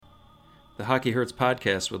The Hockey Hurts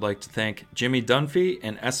podcast would like to thank Jimmy Dunphy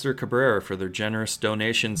and Esther Cabrera for their generous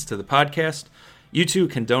donations to the podcast. You too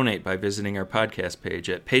can donate by visiting our podcast page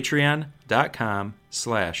at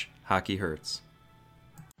patreon.com/hockeyhurts.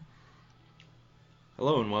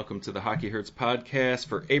 Hello and welcome to the Hockey Hurts podcast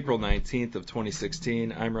for April 19th of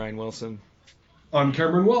 2016. I'm Ryan Wilson. I'm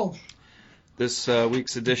Cameron Walsh. This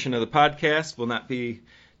week's edition of the podcast will not be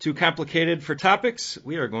too complicated for topics.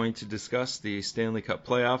 We are going to discuss the Stanley Cup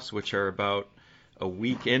playoffs, which are about a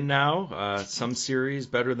week in now. Some series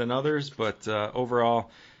better than others, but overall,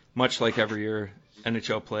 much like every year,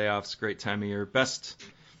 NHL playoffs, great time of year. Best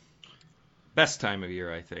time of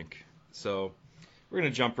year, I think. So we're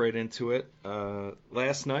going to jump right into it.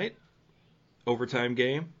 Last night, overtime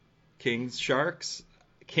game, Kings-Sharks.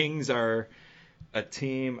 Kings are a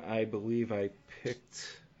team I believe I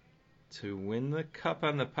picked to win the Cup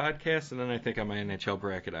on the podcast, and then I think on my NHL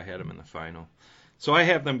bracket I had them in the final. So I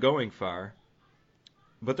have them going far,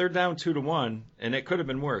 but they're down 2-1, and it could have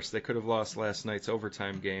been worse. They could have lost last night's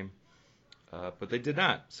overtime game, but they did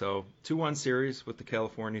not. So 2-1 series with the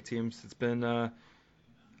California teams. It's been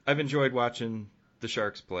I've enjoyed watching the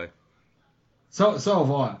Sharks play. So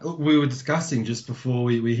have I. We were discussing just before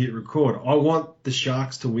we hit record. I want the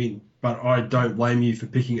Sharks to win, but I don't blame you for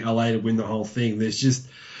picking LA to win the whole thing. There's just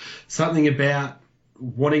something about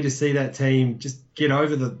wanting to see that team just get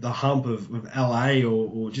over the hump of LA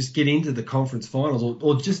or just get into the conference finals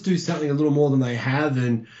or just do something a little more than they have.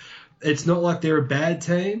 And it's not like they're a bad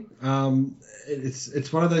team.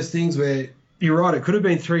 It's one of those things where you're right. It could have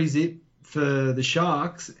been 3-0 for the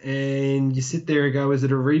Sharks, and you sit there and go, is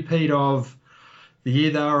it a repeat of the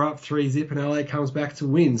year they were up 3-0 and LA comes back to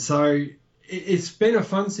win? So it's been a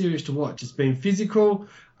fun series to watch. It's been physical.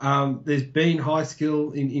 There's been high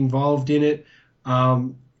skill involved in it.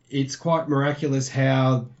 It's quite miraculous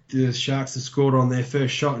how the Sharks have scored on their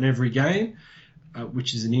first shot in every game,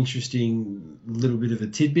 which is an interesting little bit of a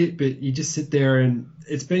tidbit. But you just sit there and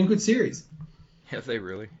it's been a good series. Have they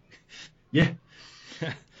really? Yeah.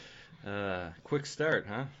 Quick start,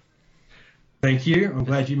 huh? Thank you. I'm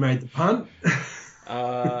glad you made the punt.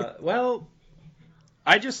 Well,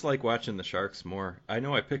 I just like watching the Sharks more. I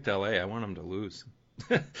know I picked LA. I want them to lose.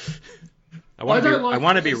 I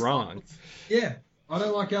want to be wrong. Yeah, I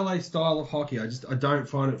don't like LA's style of hockey. I don't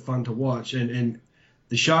find it fun to watch. And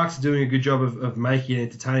the Sharks are doing a good job of making it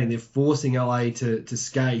entertaining. They're forcing LA to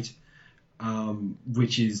skate,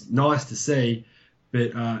 which is nice to see.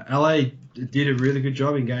 But LA did a really good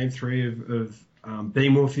job in Game 3 of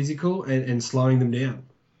being more physical and slowing them down.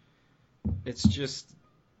 It's just,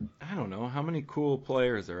 I don't know, how many cool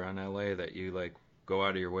players are on LA that you like go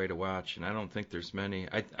out of your way to watch, and I don't think there's many.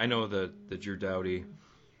 I know the Drew Doughty,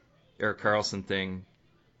 Erik Karlsson thing,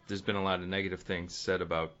 there's been a lot of negative things said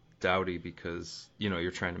about Doughty because, you know,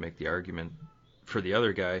 you're trying to make the argument for the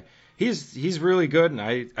other guy. He's really good, and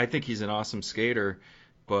I think he's an awesome skater,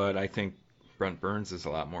 but I think Brent Burns is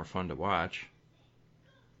a lot more fun to watch.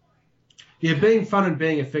 Yeah, being fun and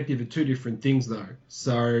being effective are two different things, though.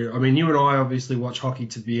 So, I mean, you and I obviously watch hockey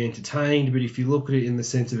to be entertained, but if you look at it in the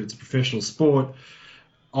sense of it's a professional sport,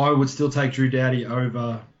 I would still take Drew Doughty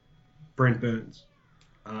over Brent Burns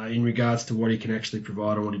in regards to what he can actually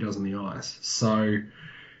provide and what he does on the ice. So,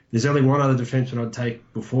 there's only one other defenseman I'd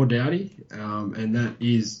take before Doughty, and that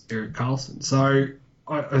is Erik Karlsson. So,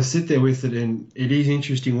 I sit there with it, and it is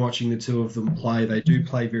interesting watching the two of them play. They do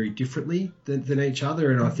play very differently than each other,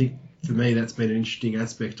 and I think for me, that's been an interesting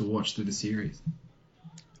aspect to watch through the series.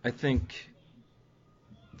 I think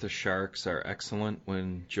the Sharks are excellent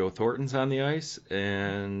when Joe Thornton's on the ice,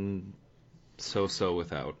 and so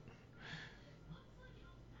without.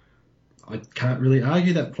 I can't really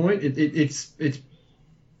argue that point. It's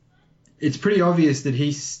pretty obvious that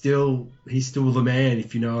he's still the man,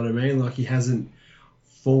 if you know what I mean. Like, he hasn't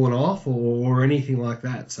fallen off or anything like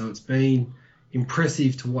that. So it's been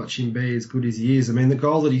impressive to watch him be as good as he is. I mean, the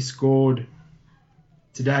goal that he scored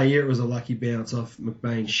today, yeah, it was a lucky bounce off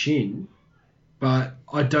McBain's shin, but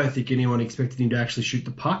I don't think anyone expected him to actually shoot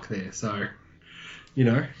the puck there. So, you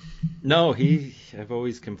know. No, I've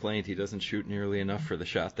always complained he doesn't shoot nearly enough for the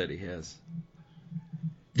shot that he has.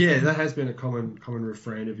 Yeah, that has been a common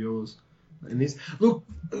refrain of yours in this. Look,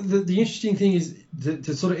 the interesting thing is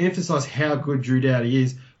to sort of emphasise how good Drew Doughty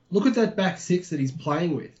is. Look at that back six that he's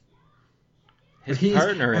playing with. His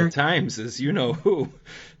partner at times is you know who.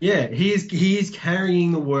 Yeah, he is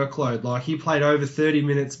carrying the workload. Like, he played over 30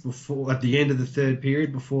 minutes before at the end of the third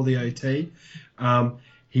period before the OT.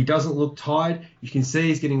 He doesn't look tired. You can see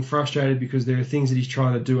he's getting frustrated because there are things that he's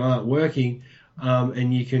trying to do aren't working.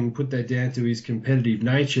 And you can put that down to his competitive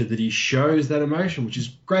nature, that he shows that emotion, which is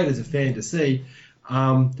great as a fan to see.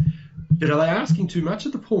 But are they asking too much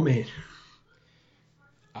of the poor man?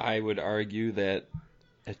 I would argue that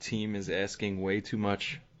a team is asking way too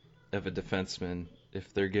much of a defenseman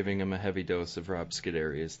if they're giving him a heavy dose of Rob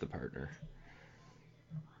Scuderi as the partner.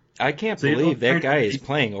 I can't believe that guy is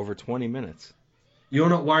playing over 20 minutes. You're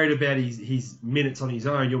not worried about his minutes on his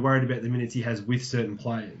own. You're worried about the minutes he has with certain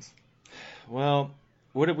players. Well,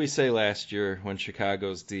 what did we say last year when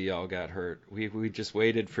Chicago's D all got hurt? We just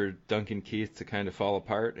waited for Duncan Keith to kind of fall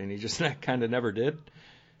apart, and he just kind of never did.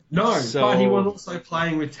 No, but he was also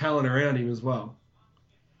playing with talent around him as well.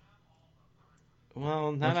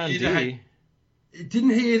 Well, not on D. Didn't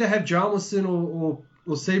he either have Jarmelson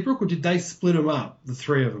or Seabrook, or did they split him up, the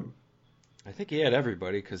three of them? I think he had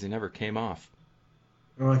everybody because he never came off.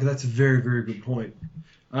 Oh, that's a very, very good point.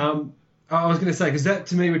 I was going to say, because that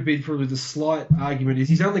to me would be probably the slight argument, is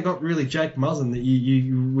he's only got really Jake Muzzin that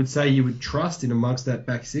you would say you would trust in amongst that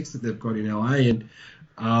back six that they've got in LA, and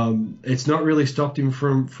it's not really stopped him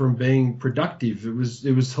from being productive. It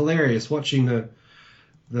was hilarious watching the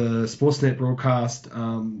Sportsnet broadcast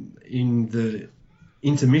in the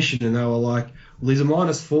intermission, and they were like, well, he's a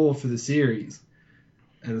 -4 for the series.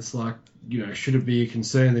 And it's like, should it be a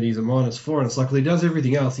concern that he's a -4? And it's like, well, he does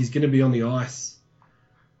everything else. He's going to be on the ice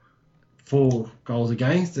 4 goals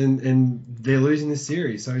against, and they're losing this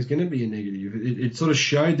series, so he's going to be a negative. It sort of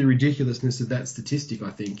showed the ridiculousness of that statistic, I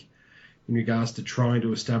think, in regards to trying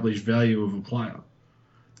to establish value of a player.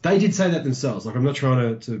 They did say that themselves. Like, I'm not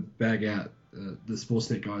trying to bag out the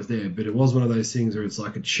Sportsnet guys there, but it was one of those things where it's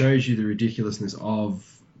like it shows you the ridiculousness of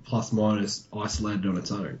plus-minus isolated on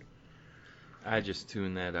its own. I just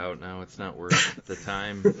tuned that out now. It's not worth the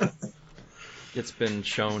time. It's been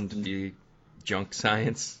shown to be junk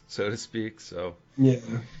science, so to speak. So, yeah,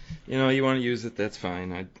 you want to use it, that's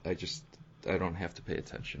fine. I don't have to pay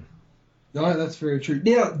attention. No, that's very true.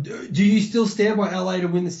 Now, do you still stand by LA to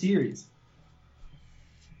win the series?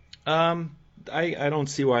 I don't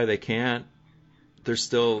see why they can't. They're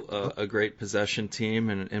still a great possession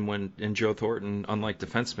team, and Joe Thornton, unlike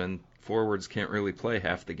defensemen, forwards can't really play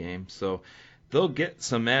half the game, so they'll get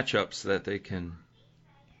some matchups that they can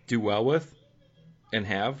do well with and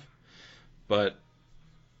have. But,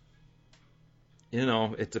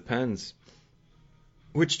 it depends.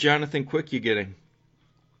 Which Jonathan Quick you getting?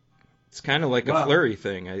 It's kind of like a Fleury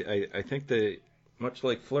thing. I think that, much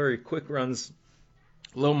like Fleury, Quick runs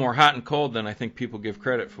a little more hot and cold than I think people give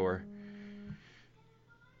credit for.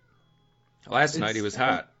 Last night he was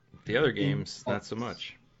hot. The other games, not so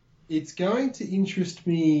much. It's going to interest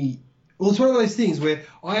me. Well, it's one of those things where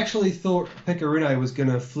I actually thought Pekka Rinne was going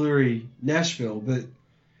to Fleury Nashville, but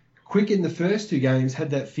Quick in the first 2 games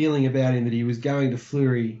had that feeling about him that he was going to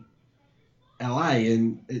Fleury LA,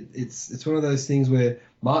 and it's one of those things where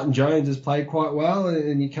Martin Jones has played quite well,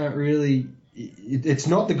 and you can't really. It's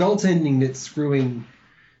not the goaltending that's screwing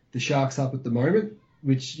the Sharks up at the moment,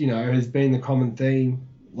 which has been the common theme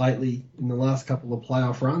lately in the last couple of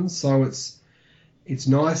playoff runs. So it's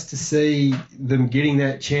nice to see them getting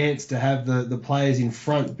that chance to have the players in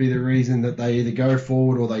front be the reason that they either go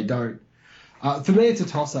forward or they don't. For me, it's a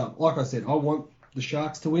toss-up. Like I said, I want the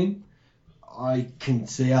Sharks to win. I can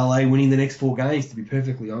see LA winning the next 4 games, to be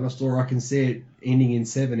perfectly honest, or I can see it ending in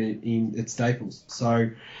 7 at Staples.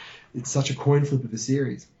 So it's such a coin flip of a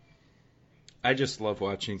series. I just love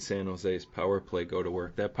watching San Jose's power play go to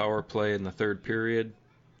work. That power play in the third period,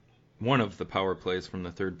 one of the power plays from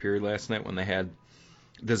the third period last night when they had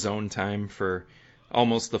the zone time for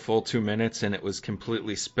almost the full 2 minutes, and it was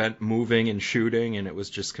completely spent moving and shooting, and it was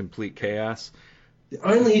just complete chaos. The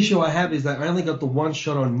only issue I have is they only got the one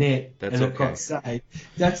shot on net, and it got saved.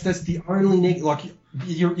 That's the only negative. Like,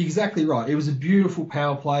 you're exactly right. It was a beautiful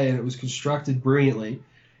power play, and it was constructed brilliantly.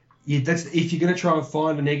 If you're going to try and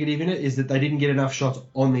find a negative in it, is that they didn't get enough shots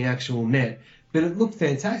on the actual net. But it looked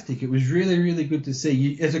fantastic. It was really, really good to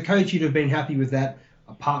see. As a coach, you'd have been happy with that,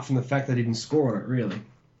 apart from the fact they didn't score on it, really.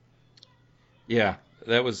 Yeah,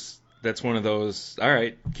 that's one of those, all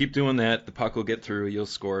right, keep doing that, the puck will get through, you'll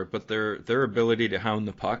score. But their ability to hound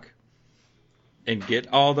the puck and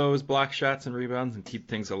get all those block shots and rebounds and keep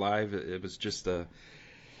things alive, it was just a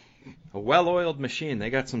well-oiled machine. They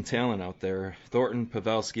got some talent out there. Thornton,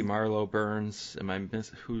 Pavelski, Marlowe, Burns.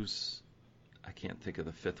 I can't think of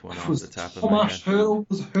the 5th one off the top of my head. Hurdle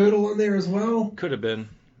was Hurdle in there as well? Could have been.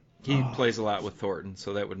 He plays a lot with Thornton,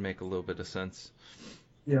 so that would make a little bit of sense.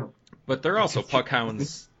 Yeah. But they're also puck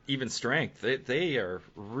hounds, even strength. They are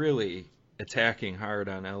really attacking hard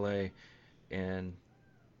on LA, and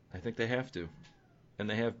I think they have to, and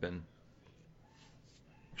they have been.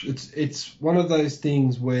 It's one of those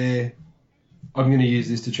things where I'm going to use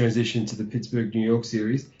this to transition to the Pittsburgh-New York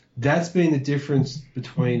series. That's been the difference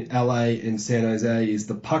between LA and San Jose is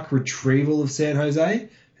the puck retrieval of San Jose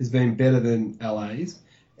has been better than LA's.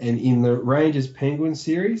 And in the Rangers Penguins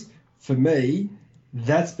series, for me,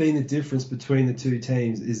 that's been the difference between the two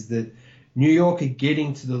teams is that New York are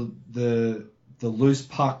getting to the loose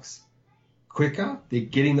pucks quicker. They're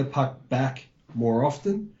getting the puck back more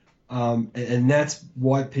often. And that's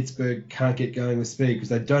why Pittsburgh can't get going with speed because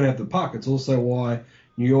they don't have the puck. It's also why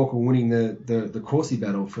New York are winning the Corsi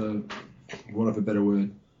battle, for want of a better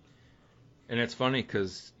word. And it's funny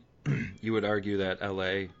because you would argue that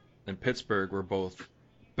LA and Pittsburgh were both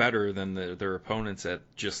better than their opponents at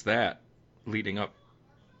just that, leading up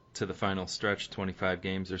to the final stretch, 25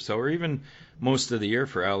 games or so, or even most of the year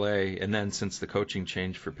for LA, and then since the coaching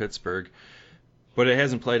change for Pittsburgh. But it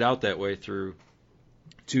hasn't played out that way through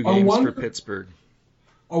 2 games for Pittsburgh.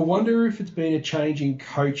 I wonder if it's been a change in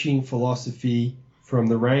coaching philosophy from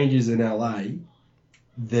the Rangers in LA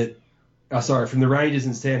from the Rangers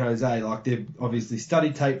in San Jose. Like, they've obviously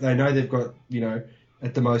studied tape. They know they've got,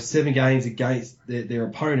 at the most 7 games against their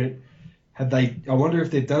opponent. I wonder if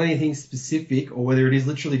they've done anything specific or whether it is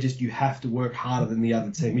literally just you have to work harder than the other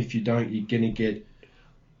team. If you don't, you're going to get,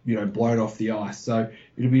 blown off the ice. So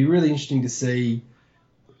it'll be really interesting to see,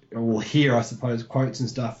 or we'll hear, I suppose, quotes and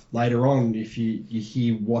stuff later on if you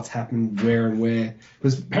hear what's happened where and where.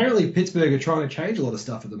 Because apparently Pittsburgh are trying to change a lot of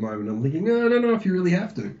stuff at the moment. I'm thinking, no, I don't know if you really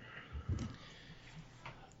have to.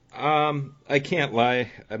 I can't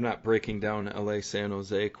lie. I'm not breaking down LA San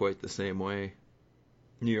Jose quite the same way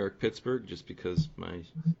New York Pittsburgh, just because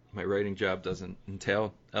my writing job doesn't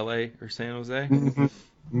entail LA or San Jose. Mm-hmm.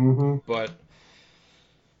 Mm-hmm. But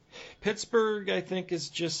Pittsburgh, I think, is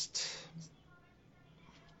just.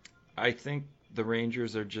 I think the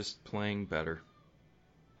Rangers are just playing better.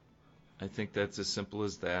 I think that's as simple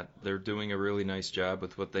as that. They're doing a really nice job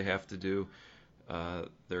with what they have to do.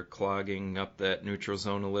 They're clogging up that neutral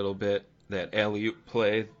zone a little bit. That alley-oop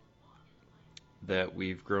play that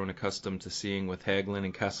we've grown accustomed to seeing with Hagelin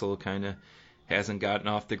and Kessel kind of hasn't gotten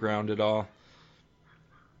off the ground at all.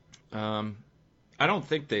 I don't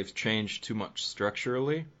think they've changed too much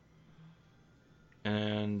structurally.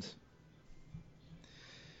 And,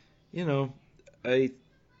 I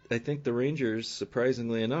think the Rangers,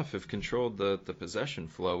 surprisingly enough, have controlled the possession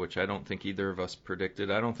flow, which I don't think either of us predicted.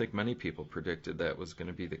 I don't think many people predicted that was going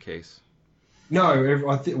to be the case. No,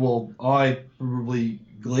 I probably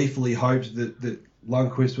gleefully hoped that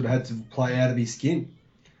Lundqvist would have had to play out of his skin.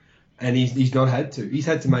 And he's not had to. He's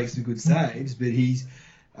had to make some good saves, but he's,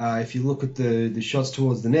 if you look at the shots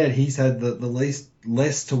towards the net, he's had the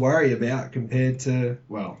less to worry about compared to,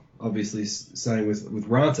 well, obviously same with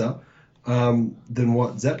Ranta, than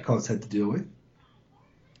what Zapkov's had to deal with.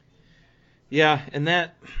 Yeah, and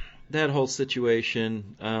that whole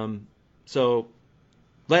situation. So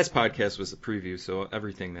last podcast was a preview, so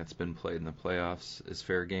everything that's been played in the playoffs is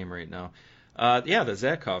fair game right now. The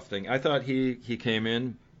Zatkov thing. I thought he came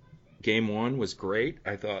in. Game 1 was great.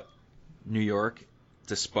 I thought New York,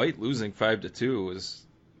 despite losing 5-2, was,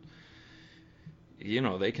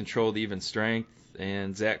 they controlled even strength,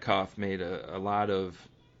 and Zatkov made a lot of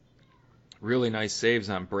really nice saves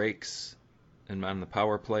on breaks and on the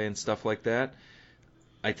power play and stuff like that.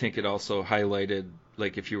 I think it also highlighted,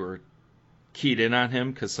 like, if you were keyed in on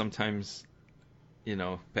him, because sometimes,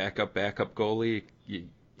 backup goalie, you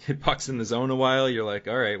hit pucks in the zone a while, you're like,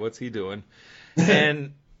 all right, what's he doing?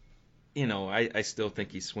 And, I still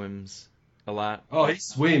think he swims a lot. Oh, he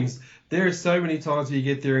swims. There are so many times where you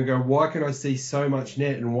get there and go, why can I see so much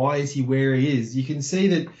net, and why is he where he is? You can see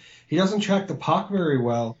that he doesn't track the puck very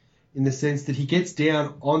well, in the sense that he gets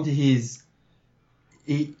down onto his...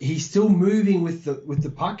 He's still moving with the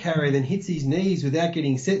puck carrier, then hits his knees without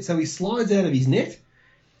getting set, so he slides out of his net,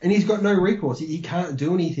 and he's got no recourse. He can't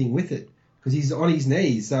do anything with it because he's on his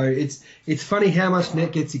knees. So it's funny how much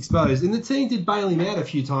net gets exposed. And the team did bail him out a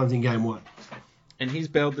few times in Game 1. And he's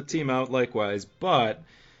bailed the team out likewise. But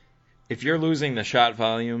if you're losing the shot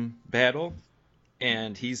volume battle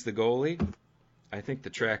and he's the goalie, I think the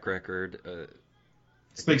track record...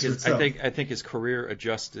 speaks for itself. I think his career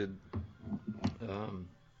adjusted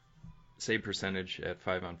save percentage at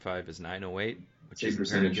 5-on-5 is .908, which is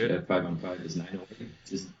percentage very good. at 5-on-5 is .908,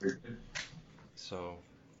 which is very good. So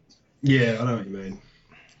yeah, I know what you mean.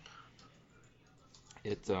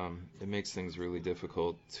 It makes things really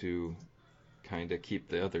difficult to kind of keep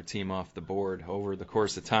the other team off the board over the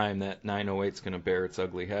course of time. That 908 is going to bear its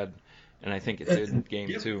ugly head, and I think it did in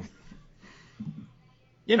Game 2.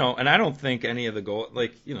 And I don't think any of the goals,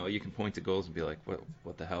 you can point to goals and be like,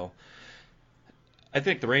 what the hell? I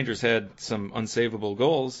think the Rangers had some unsavable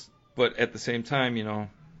goals, but at the same time,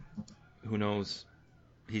 who knows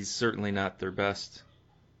he's certainly not their best.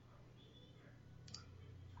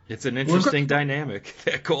 It's an interesting dynamic,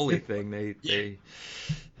 that goalie thing.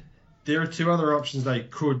 There are two other options they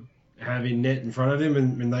could have in net in front of him,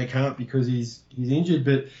 and they can't because he's injured.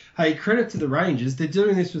 But hey, credit to the Rangers, they're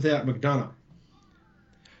doing this without McDonough.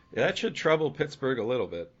 Yeah, that should trouble Pittsburgh a little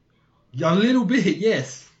bit. A little bit,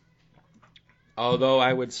 yes. Although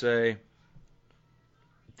I would say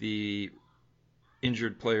the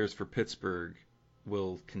injured players for Pittsburgh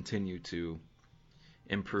will continue to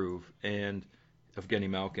improve, and Evgeny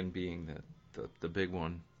Malkin being the big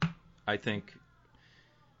one. I think,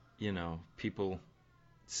 people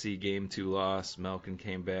see game 2 loss. Malkin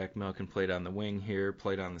came back. Malkin played on the wing here,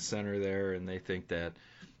 played on the center there, and they think that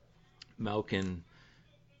Malkin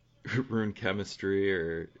ruined chemistry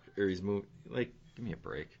or he's moved. Like, give me a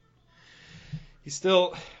break. He's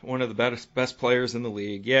still one of the best players in the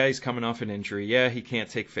league. Yeah, he's coming off an injury. Yeah, he can't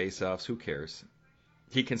take faceoffs. Who cares?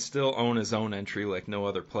 He can still own his own entry like no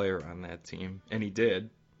other player on that team, and he did.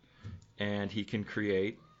 And he can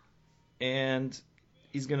create, and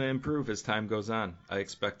he's going to improve as time goes on. I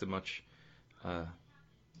expect a much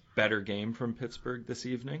better game from Pittsburgh this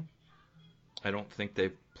evening. I don't think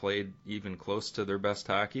they've played even close to their best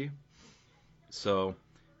hockey. So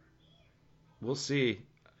we'll see.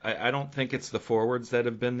 I don't think it's the forwards that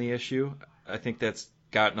have been the issue. I think that's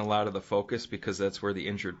gotten a lot of the focus because that's where the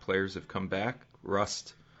injured players have come back.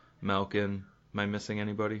 Rust, Malkin. Am I missing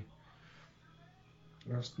anybody?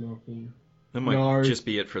 Rust, Malkin. That might just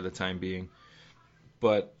be it for the time being.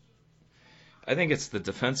 But I think it's the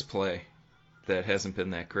defense play that hasn't been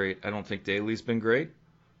that great. I don't think Daly's been great.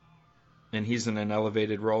 And he's in an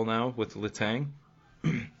elevated role now with Letang.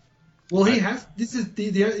 Well, he has. This is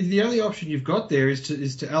the only option you've got there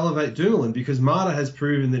is to elevate Dumoulin because Marta has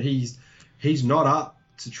proven that he's not up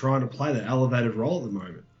to trying to play that elevated role at the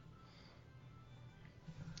moment.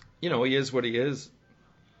 He is what he is.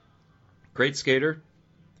 Great skater,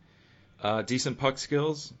 decent puck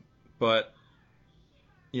skills, but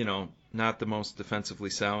not the most defensively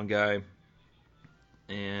sound guy,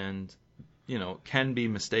 and can be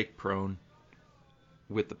mistake prone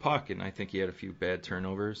with the puck, and I think he had a few bad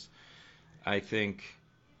turnovers. I think,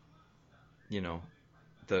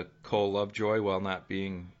 the Cole Lovejoy, while not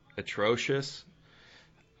being atrocious,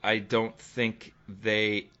 I don't think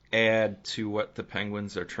they add to what the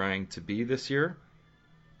Penguins are trying to be this year,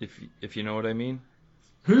 if you know what I mean.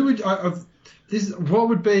 Who would what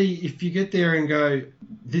would be if you get there and go,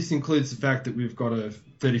 this includes the fact that we've got a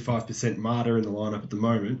 35% Marta in the lineup at the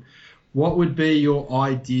moment, what would be your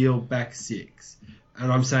ideal back six?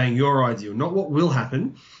 And I'm saying your ideal, not what will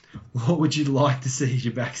happen. What would you like to see as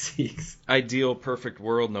your back six? Ideal, perfect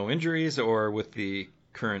world, no injuries, or with the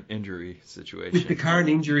current injury situation? With the current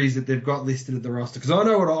injuries that they've got listed at the roster, because I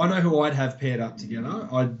know who I'd have paired up together.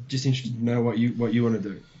 I'm just interested to know what you want to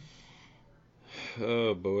do.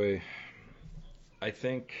 Oh boy, I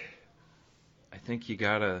think you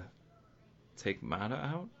gotta take Mata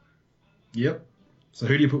out. Yep. So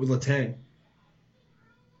who do you put with Letang?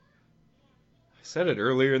 I said it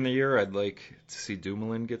earlier in the year. I'd like to see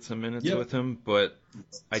Dumoulin get some minutes with him, but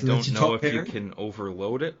I don't know if you can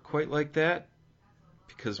overload it quite like that.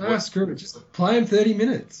 Because screw it. Just play him 30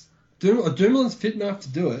 minutes. Dumoulin's fit enough to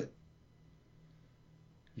do it.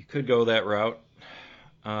 You could go that route.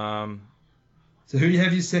 So who do you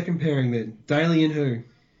have your second pairing then? Daly and who?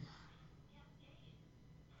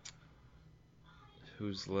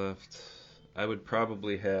 Who's left? I would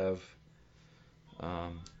probably have...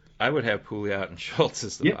 I would have Pouliot and Schultz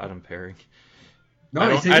as the bottom pairing. No,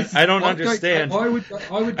 I don't understand.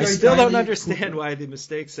 I still don't understand why the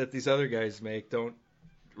mistakes that these other guys make don't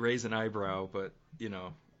raise an eyebrow, but,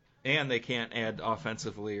 and they can't add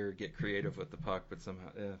offensively or get creative with the puck, but somehow,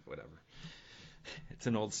 whatever. It's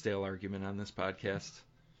an old stale argument on this podcast.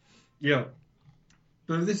 Yeah.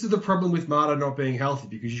 But this is the problem with Marta not being healthy,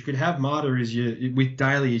 because you could have Marta with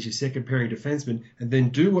Daly as your second pairing defenseman and then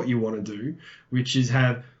do what you want to do, which is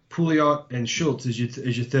have Pouliot and Schultz as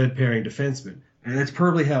your third pairing defenseman. And that's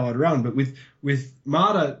probably how I'd run. But with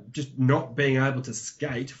Marta just not being able to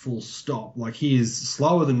skate full stop, like he is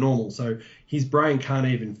slower than normal, so his brain can't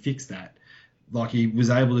even fix that, like he was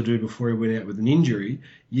able to do before he went out with an injury,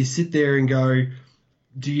 you sit there and go,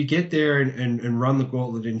 do you get there and run the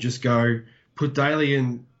gauntlet and just go, put Daly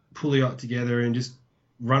and Pouliot together and just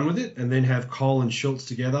run with it and then have Cole and Schultz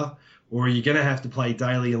together? Or are you going to have to play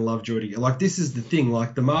Daly and Lovejoy together? Like, this is the thing.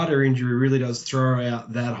 Like, the Marta injury really does throw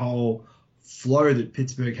out that whole flow that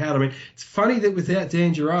Pittsburgh had. I mean, it's funny that without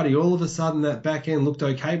Dan Girardi, all of a sudden that back end looked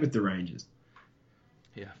okay with the Rangers.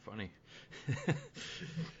 Yeah, funny.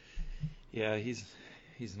 Yeah, he's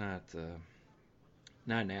not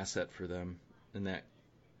not an asset for them. And that,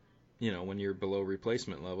 when you're below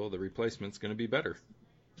replacement level, the replacement's going to be better.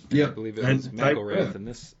 Yeah, I believe it was McElrath in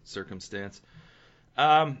this circumstance.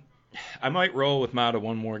 I might roll with Mata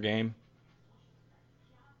one more game,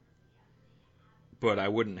 but I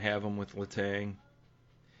wouldn't have him with Letang.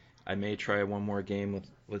 I may try one more game with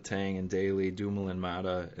Letang and Daly, Dumoulin,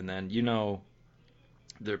 Mata, and then,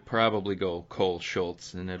 they'll probably go Cole,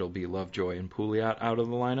 Schultz, and it'll be Lovejoy and Pouliot out of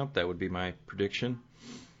the lineup. That would be my prediction.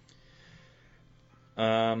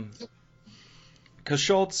 Because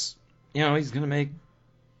Schultz, he's gonna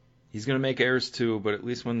make errors too, but at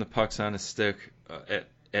least when the puck's on his stick,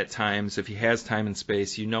 at times, if he has time and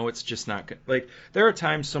space, it's just not like there are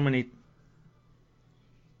times so many,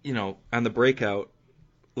 on the breakout,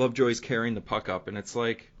 Lovejoy's carrying the puck up, and it's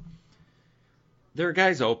like there are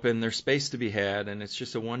guys open, there's space to be had, and it's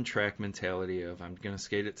just a one-track mentality of I'm gonna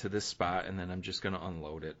skate it to this spot and then I'm just gonna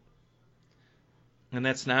unload it. And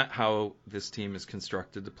that's not how this team is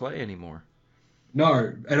constructed to play anymore.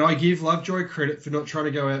 No, and I give Lovejoy credit for not trying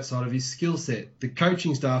to go outside of his skill set. The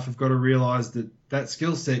coaching staff have got to realise that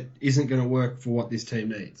skill set isn't going to work for what this team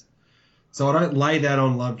needs. So I don't lay that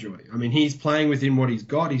on Lovejoy. I mean, he's playing within what he's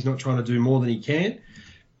got. He's not trying to do more than he can.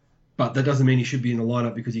 But that doesn't mean he should be in the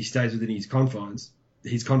lineup because he stays within his confines.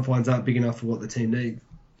 His confines aren't big enough for what the team needs.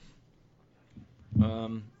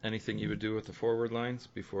 Anything you would do with the forward lines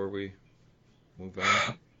before we move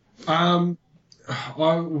on?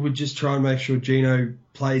 I would just try and make sure Gino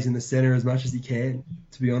plays in the centre as much as he can,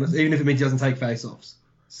 to be honest, even if it means he doesn't take face-offs.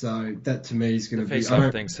 So that to me is going to be...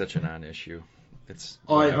 Face-off thing's such a non-issue.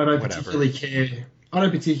 I don't particularly care. I don't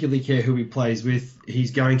particularly care who he plays with. He's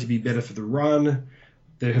going to be better for the run.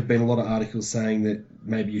 There have been a lot of articles saying that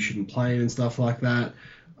maybe you shouldn't play him and stuff like that.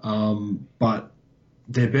 But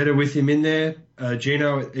they're better with him in there.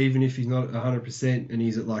 Gino, even if he's not 100% and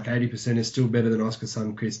he's at like 80%, is still better than Oscar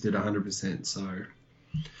Sundqvist at 100%. So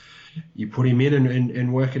you put him in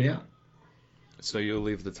and work it out. So you'll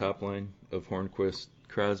leave the top line of Hornquist,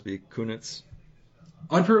 Crosby, Kunitz?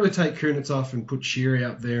 I'd probably take Kunitz off and put Sheary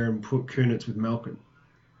up there and put Kunitz with Malkin.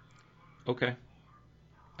 Okay.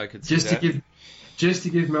 I could see that. Just to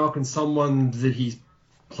give Malkin someone that he's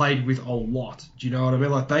played with a lot. Do you know what I mean?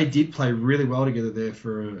 Like, they did play really well together there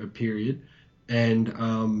for a period. And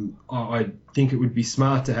I think it would be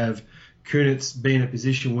smart to have Kunitz be in a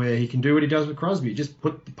position where he can do what he does with Crosby. Just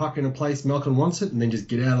put the puck in a place Malkin wants it and then just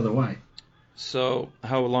get out of the way. So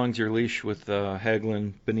how long's your leash with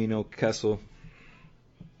Hagelin, Bonino, Kessel?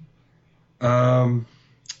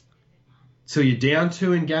 So you're down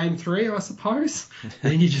 2 in game 3, I suppose.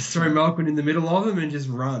 Then you just throw Malkin in the middle of them and just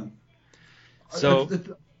run. So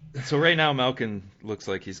right now Malkin looks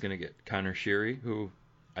like he's going to get Connor Sheary, who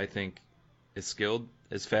I think is skilled,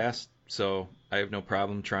 is fast. So I have no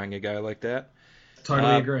problem trying a guy like that.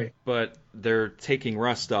 Totally agree. But they're taking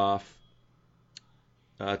Rust off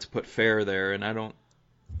to put Fair there, and I don't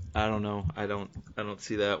know. I don't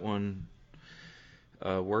see that one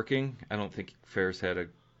working. I don't think Fair's had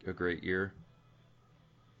a great year.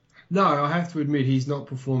 No, I have to admit he's not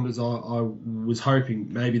performed as I was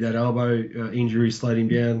hoping. Maybe that elbow injury slowed him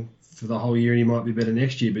down for the whole year and he might be better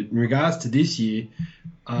next year. But in regards to this year,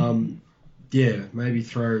 maybe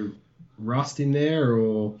throw Rust in there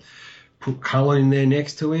or put Cullen in there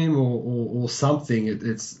next to him or something.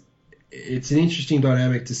 It's an interesting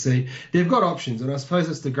dynamic to see. They've got options, and I suppose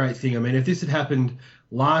that's the great thing. I mean, if this had happened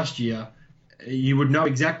last year, you would know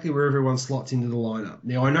exactly where everyone slots into the lineup.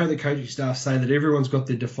 Now, I know the coaching staff say that everyone's got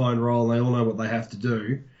their defined role and they all know what they have to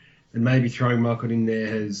do, and maybe throwing Malkin in there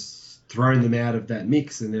has thrown them out of that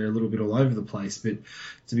mix and they're a little bit all over the place. But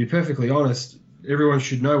to be perfectly honest, everyone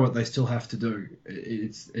should know what they still have to do.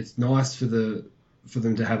 It's nice for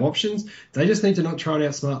them to have options. They just need to not try and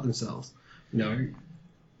outsmart themselves.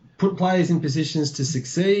 Put players in positions to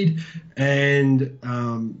succeed and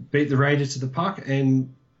beat the Rangers to the puck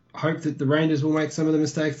and hope that the Rangers will make some of the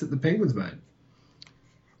mistakes that the Penguins made.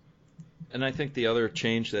 And I think the other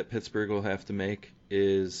change that Pittsburgh will have to make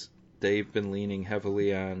is they've been leaning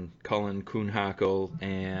heavily on Cullen, Kuhnhackl,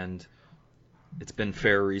 and it's been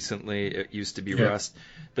Fair recently. It used to be Rust.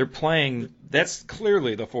 They're playing, that's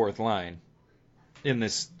clearly the fourth line in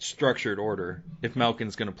this structured order if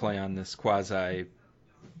Malkin's going to play on this quasi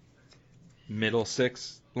middle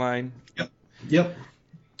six line. Yep.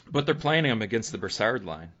 But they're playing them against the Brassard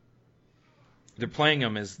line. They're playing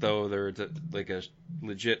them as though they're like a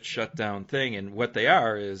legit shutdown thing, and what they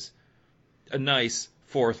are is a nice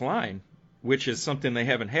fourth line, which is something they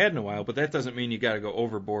haven't had in a while, but that doesn't mean you got to go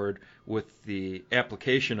overboard with the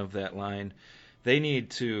application of that line. They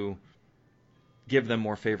need to give them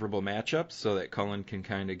more favorable matchups so that Cullen can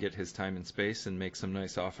kind of get his time and space and make some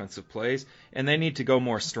nice offensive plays. And they need to go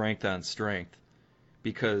more strength on strength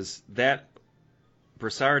because that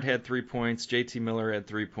Brassard had 3 points, JT Miller had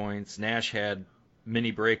 3 points, Nash had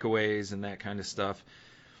mini breakaways and that kind of stuff.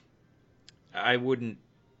 I wouldn't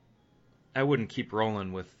keep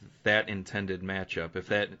rolling with that intended matchup if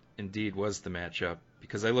that indeed was the matchup,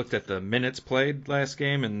 because I looked at the minutes played last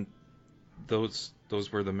game and those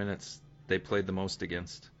were the minutes they played the most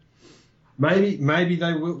against. Maybe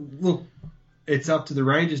they will. Look, it's up to the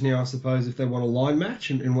Rangers now, I suppose, if they want a line match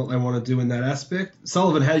and what they want to do in that aspect.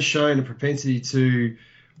 Sullivan has shown a propensity to,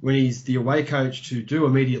 when he's the away coach, to do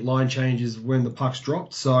immediate line changes when the puck's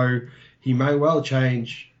dropped. So he may well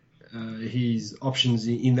change his options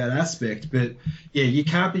in that aspect. But, yeah, you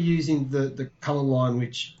can't be using the Cullen line,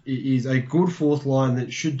 which is a good fourth line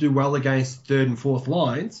that should do well against third and fourth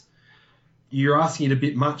lines. You're asking it a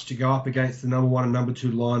bit much to go up against the number one and number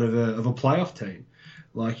two line of a playoff team.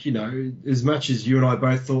 Like, you know, as much as you and I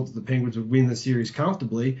both thought that the Penguins would win the series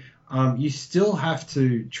comfortably, you still have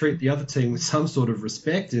to treat the other team with some sort of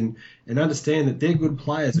respect and understand that their good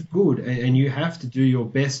players are good, and you have to do your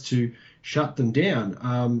best to shut them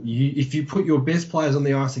down. If you put your best players on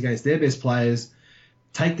the ice against their best players,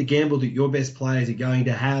 take the gamble that your best players are going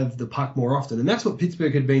to have the puck more often. And that's what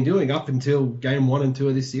Pittsburgh had been doing up until game 1 and 2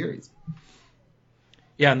 of this series.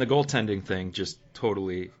 Yeah, and the goaltending thing just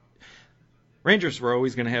totally... Rangers were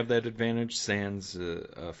always going to have that advantage, sans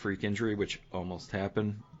a freak injury, which almost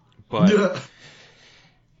happened. But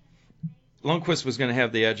Lundqvist was going to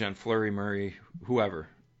have the edge on Fleury, Murray, whoever.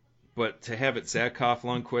 But to have it Zadkoff,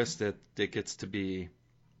 Lundqvist, it gets to be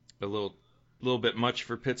a little bit much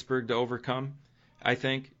for Pittsburgh to overcome, I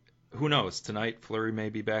think. Who knows? Tonight, Fleury may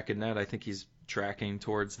be back in net. I think he's tracking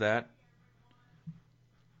towards that.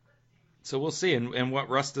 So we'll see. And what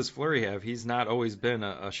rust does Fleury have? He's not always been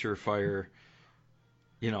a surefire,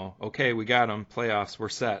 okay, we got him, playoffs, we're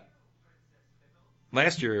set.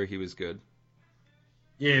 Last year he was good.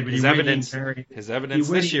 Yeah, but his evidence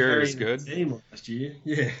this year is good. Last year.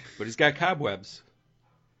 Yeah. But he's got cobwebs.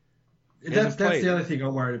 That's the other thing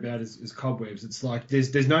I'm worried about is cobwebs. It's like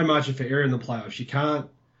there's no margin for error in the playoffs.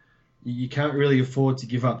 You can't really afford to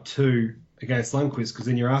give up 2 against Lundqvist, because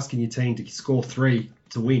then you're asking your team to score 3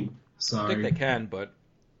 to win. So I think they can, but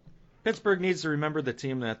Pittsburgh needs to remember the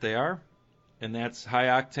team that they are, and that's high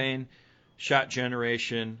octane, shot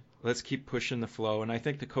generation. Let's keep pushing the flow, and I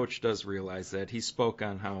think the coach does realize that. He spoke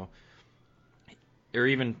on how, or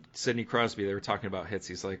even Sidney Crosby, they were talking about hits.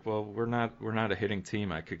 He's like, well, we're not a hitting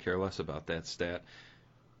team. I could care less about that stat.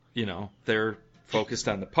 They're focused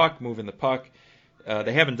on the puck, moving the puck.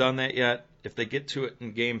 They haven't done that yet. If they get to it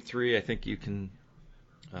in Game 3, I think you can,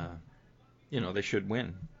 they should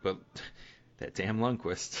win. But that damn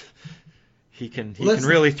Lundqvist, he can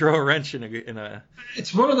really throw a wrench in a.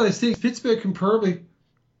 It's one of those things. Pittsburgh can probably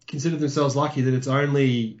consider themselves lucky that it's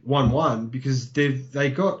only 1-1, because they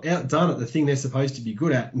got outdone at the thing they're supposed to be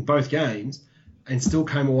good at in both games, and still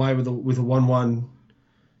came away with a 1-1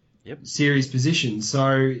 series position.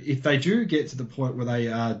 So if they do get to the point where they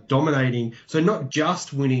are dominating, so not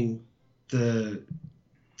just winning the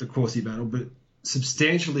Corsi battle, but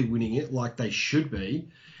substantially winning it like they should be,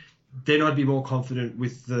 then I'd be more confident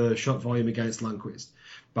with the shot volume against Lundqvist.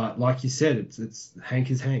 But like you said, it's Hank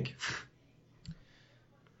is Hank.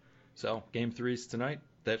 So Game 3's tonight.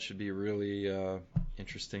 That should be really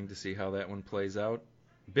interesting to see how that one plays out.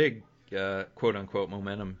 Big quote-unquote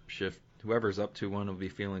momentum shift. Whoever's up 2-1 will be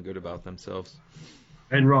feeling good about themselves.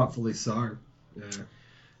 And rightfully so.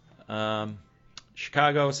 Yeah.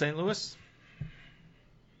 Chicago, St. Louis?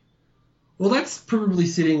 Well, that's probably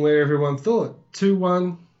sitting where everyone thought.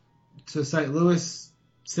 2-1 to St. Louis.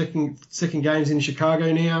 Second game's in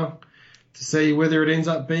Chicago now, to see whether it ends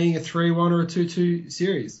up being a 3-1 or a 2-2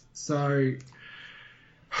 series. So,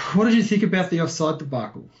 what did you think about the offside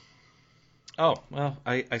debacle? Oh, well,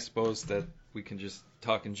 I suppose that we can just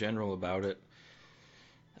talk in general about it.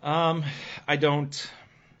 I don't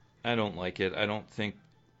like it. I don't think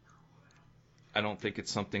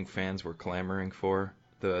it's something fans were clamoring for,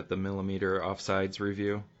 the millimeter offsides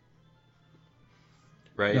review.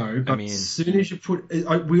 Right? No, but as soon as you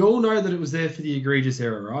we all know that it was there for the egregious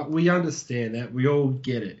error, right? We understand that. We all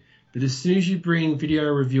get it. But as soon as you bring video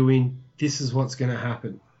review in, this is what's going to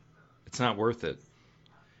happen. It's not worth it.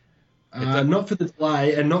 Not for the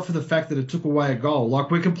delay, and not for the fact that it took away a goal.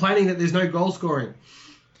 Like, we're complaining that there's no goal scoring.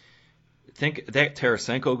 I think that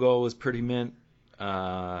Tarasenko goal was pretty mint.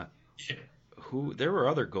 Yeah. There were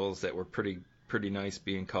other goals that were pretty nice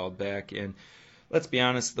being called back, and let's be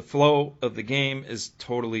honest, the flow of the game is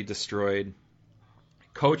totally destroyed.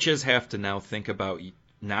 Coaches have to now think about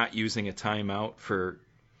not using a timeout for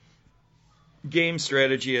game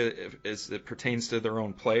strategy as it pertains to their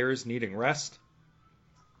own players needing rest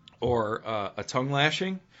or a tongue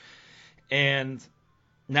lashing. And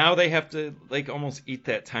now they have to almost eat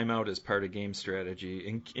that timeout as part of game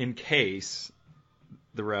strategy in case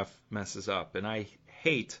the ref messes up. And I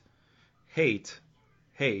hate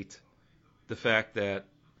the fact that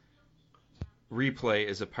replay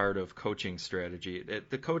is a part of coaching strategy.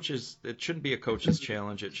 It shouldn't be a coach's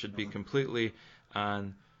challenge. It should be completely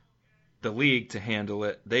on the league to handle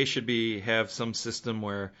it. They should have some system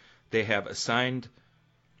where they have assigned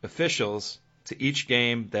officials to each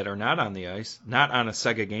game that are not on the ice, not on a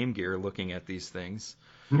Sega Game Gear looking at these things.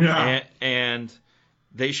 Yeah. And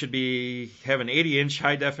they should be having 80-inch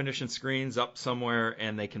high-definition screens up somewhere,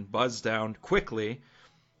 and they can buzz down quickly.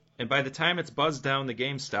 And by the time it's buzzed down the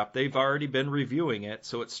game stop, they've already been reviewing it,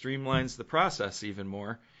 so it streamlines the process even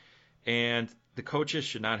more. And the coaches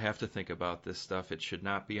should not have to think about this stuff. It should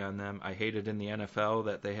not be on them. I hate it in the NFL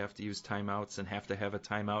that they have to use timeouts and have to have a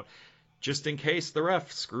timeout just in case the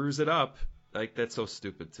ref screws it up. That's so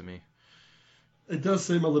stupid to me. It does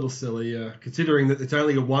seem a little silly, considering that it's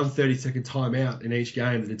only a 1 30-second timeout in each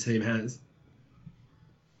game that a team has.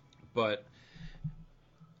 But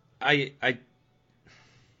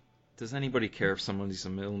does anybody care if someone's a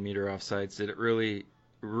millimeter offsides? Did it really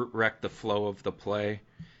wreck the flow of the play?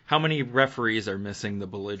 How many referees are missing the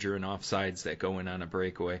belligerent offsides that go in on a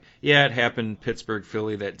breakaway? Yeah, it happened Pittsburgh,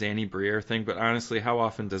 Philly, that Danny Briere thing, but honestly, how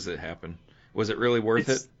often does it happen? Was it really worth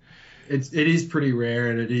it? It is pretty rare,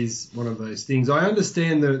 and it is one of those things. I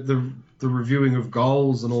understand the reviewing of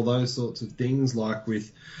goals and all those sorts of things, like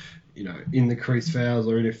with, in the crease fouls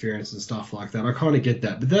or interference and stuff like that. I kind of get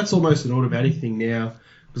that, but that's almost an automatic thing now,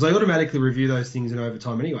 because they automatically review those things in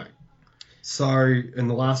overtime anyway. So, in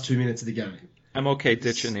the last 2 minutes of the game. I'm okay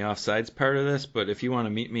ditching the offsides part of this, but if you want to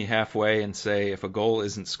meet me halfway and say if a goal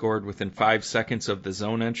isn't scored within 5 seconds of the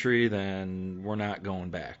zone entry, then we're not going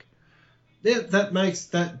back. Yeah, that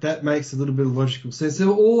makes a little bit of logical sense. There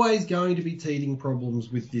are always going to be teething problems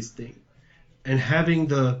with this thing, and having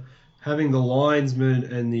the linesmen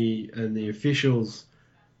and the officials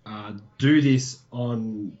do this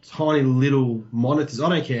on tiny little monitors. I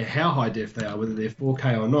don't care how high def they are, whether they're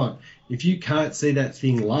 4K or not. If you can't see that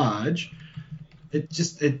thing large,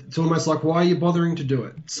 it's almost like, why are you bothering to do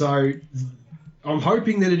it? So I'm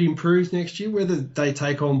hoping that it improves next year, whether they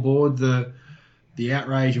take on board the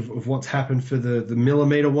outrage of what's happened for the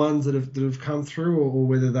millimeter ones that have come through, or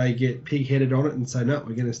whether they get pig-headed on it and say, no,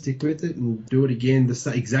 we're going to stick with it and do it again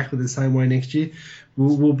exactly the same way next year,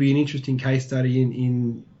 will be an interesting case study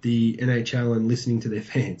in the NHL and listening to their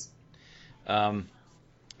fans.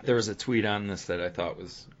 There was a tweet on this that I thought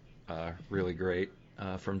was really great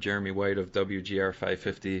from Jeremy White of WGR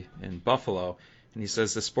 550 in Buffalo, and he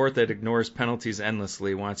says, the sport that ignores penalties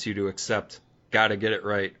endlessly wants you to accept got to get it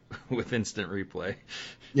right with instant replay.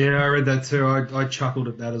 Yeah, I read that too. I chuckled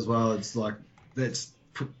at that as well. It's like, that's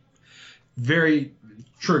very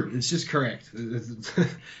true. It's just correct.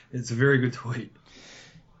 It's a very good tweet.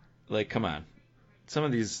 Come on. Some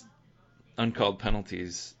of these uncalled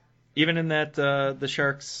penalties, even in that the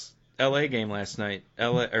Sharks LA game last night,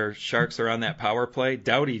 Sharks are on that power play.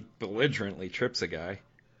 Doughty belligerently trips a guy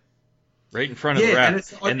right in front of the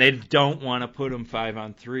ref, and they don't want to put him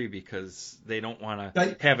 5-on-3 because they don't want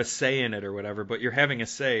to have a say in it or whatever, but you're having a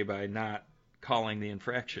say by not calling the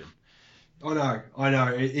infraction. I know.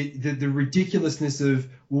 The ridiculousness of,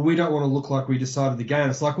 well, we don't want to look like we decided the game.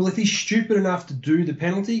 It's like, well, if he's stupid enough to do the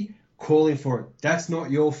penalty, call him for it. That's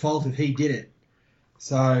not your fault if he did it.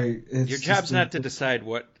 So your job's not to decide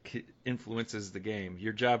what influences the game.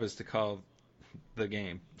 Your job is to call the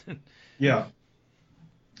game. Yeah.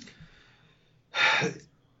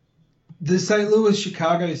 The St.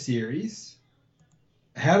 Louis-Chicago series,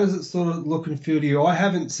 how does it sort of look and feel to you? I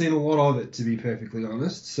haven't seen a lot of it, to be perfectly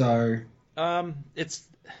honest. So,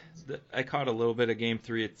 I caught a little bit of Game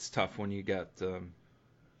 3. It's tough when you got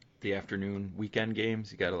the afternoon weekend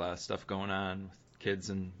games. You got a lot of stuff going on with kids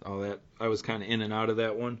and all that. I was kind of in and out of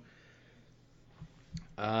that one.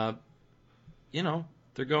 They're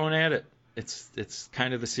going at it. It's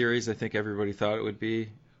kind of the series I think everybody thought it would be.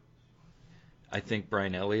 I think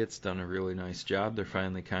Brian Elliott's done a really nice job. They're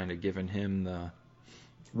finally kind of giving him the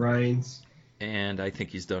reins. And I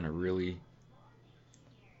think he's done a really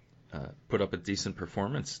put up a decent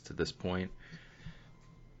performance to this point.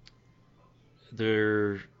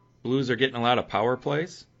 Their Blues are getting a lot of power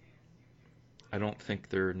plays. I don't think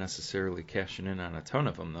they're necessarily cashing in on a ton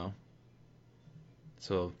of them, though.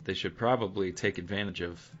 So they should probably take advantage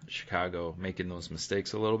of Chicago making those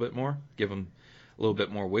mistakes a little bit more, give them little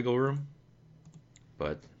bit more wiggle room.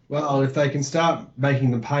 But Well, if they can start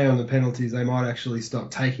making them pay on the penalties, they might actually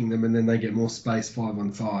stop taking them, and then they get more space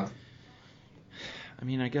 5-on-5. I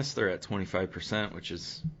mean, I guess they're at 25%, which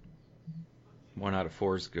is 1 out of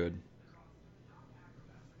 4 is good.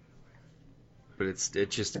 But it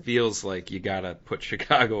just feels like you gotta put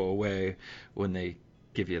Chicago away when they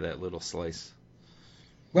give you that little slice.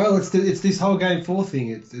 Well, it's this whole game 4 thing.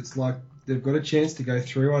 It's like they've got a chance to go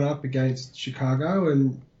 3-1 up against Chicago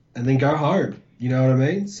and then go home. You know what I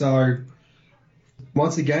mean? So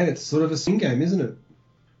once again, it's sort of a swing game, isn't it?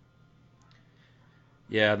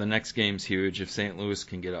 Yeah, the next game's huge. If St. Louis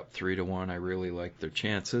can get up 3-1, I really like their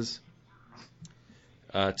chances.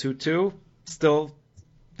 2-2, still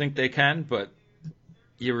think they can, but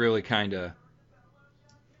you really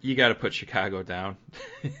you got to put Chicago down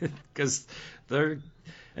because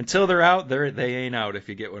until they're out, they ain't out. If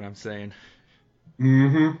you get what I'm saying.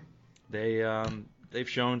 Mm-hmm. They've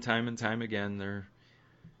shown time and time again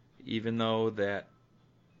even though that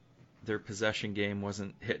their possession game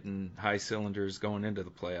wasn't hitting high cylinders going into the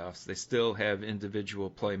playoffs, they still have individual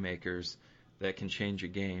playmakers that can change a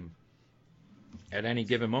game at any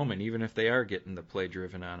given moment, even if they are getting the play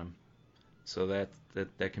driven on them. So that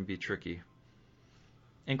can be tricky.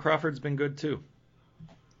 And Crawford's been good too.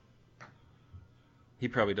 He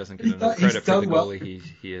probably doesn't get enough credit for the goalie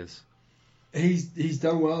he is. He's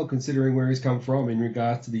done well considering where he's come from in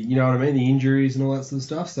regards to the the injuries and all that sort of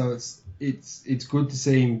stuff. So it's good to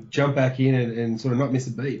see him jump back in and sort of not miss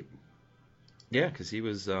a beat. Yeah, because he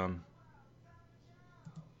was hurt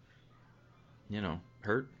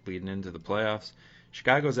leading into the playoffs.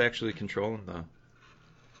 Chicago's actually controlling the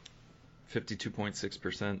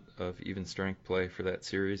 52.6% of even strength play for that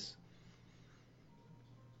series.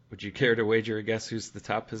 Would you care to wager a guess who's the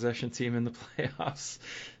top possession team in the playoffs?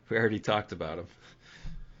 We already talked about them.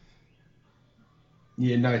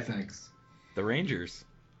 Yeah, no thanks. The Rangers.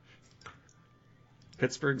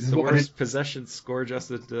 Pittsburgh's the worst possession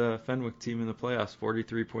score-adjusted Fenwick team in the playoffs,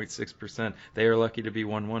 43.6%. They are lucky to be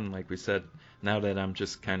 1-1, like we said, now that I'm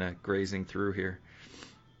just kind of grazing through here.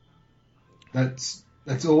 That's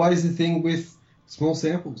always the thing with small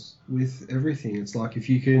samples, with everything. It's like if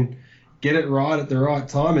you can get it right at the right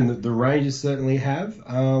time, and the Rangers certainly have,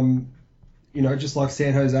 just like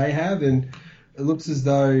San Jose have, and it looks as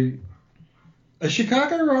though... Is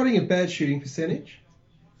Chicago riding a bad shooting percentage?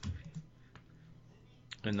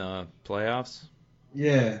 In the playoffs?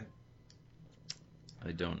 Yeah.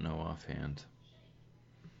 I don't know offhand.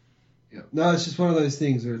 Yeah. No, it's just one of those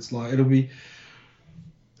things where it's like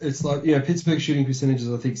Pittsburgh shooting percentage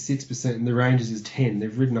is I think 6% and the Rangers is 10.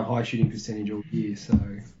 They've ridden a high shooting percentage all year, so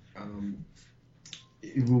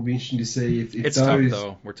it will be interesting to see if it's those... tough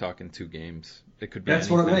though. We're talking 2 games. It could be.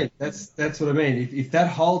 That's anything. what I mean. That's what I mean. If that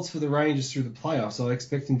holds for the Rangers through the playoffs, I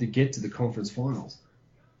expect them to get to the conference finals.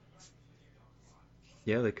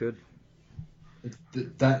 Yeah, they could.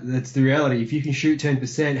 That's the reality. If you can shoot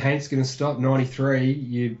 10%, Hank's going to stop 93.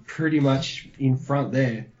 You're pretty much in front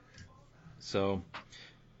there. So,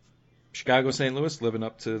 Chicago, St. Louis, living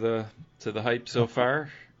up to the hype so far.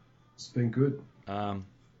 It's been good.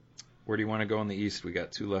 Where do you want to go in the East? We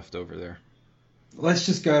got 2 left over there. Let's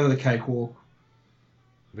just go to the cakewalk.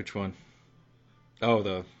 Which one?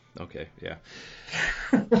 Oh, okay, yeah.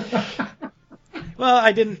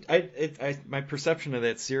 Well, my perception of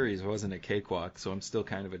that series wasn't a cakewalk, so I'm still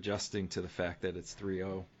kind of adjusting to the fact that it's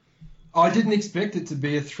 3-0. I didn't expect it to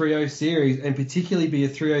be a 3-0 series, and particularly be a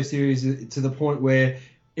 3-0 series to the point where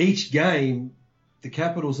each game, the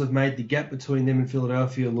Capitals have made the gap between them and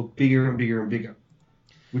Philadelphia look bigger and bigger and bigger,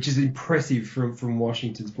 which is impressive from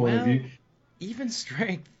Washington's point of view. Even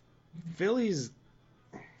strength, Philly's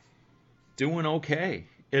doing okay.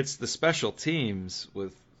 It's the special teams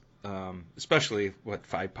with... especially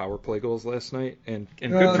 5 power play goals last night, and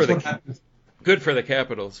good for the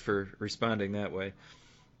Capitals for responding that way.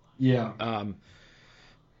 Yeah.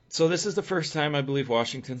 So this is the first time I believe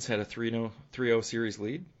Washington's had a 3-0 series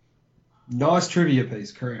lead. Nice trivia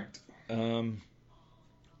piece, correct.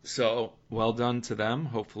 So well done to them.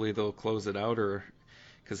 Hopefully they'll close it out, or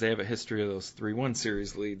because they have a history of those 3-1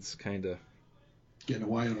 series leads kind of getting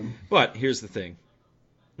away with them. But here's the thing: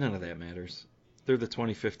 none of that matters. They're the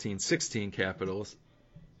 2015-16 Capitals.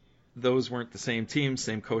 Those weren't the same teams,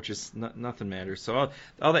 same coaches. Nothing matters. So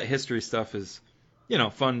all that history stuff is,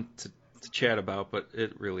 fun to chat about, but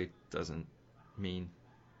it really doesn't mean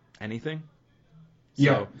anything.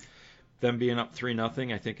 Yeah. So them being up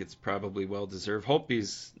 3-0, I think it's probably well deserved.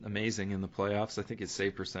 Holtby's amazing in the playoffs. I think his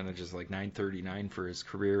save percentage is like .939 for his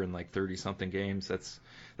career in like 30-something games. That's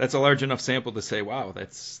a large enough sample to say, wow,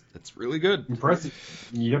 that's really good. Impressive.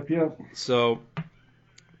 Yep. So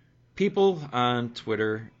people on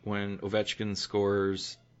Twitter, when Ovechkin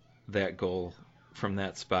scores that goal from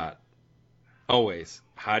that spot, always,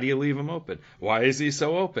 how do you leave him open? Why is he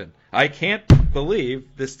so open? I can't believe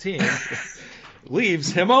this team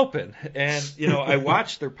leaves him open. And, I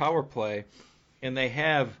watched their power play, and they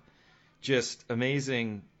have just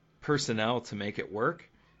amazing personnel to make it work.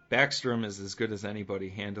 Backstrom is as good as anybody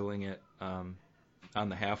handling it on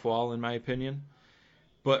the half wall, in my opinion.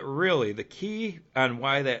 But really, the key on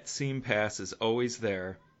why that seam pass is always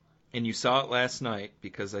there, and you saw it last night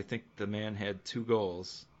because I think the man had 2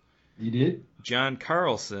 goals. You did? John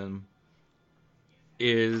Carlson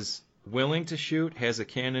is willing to shoot, has a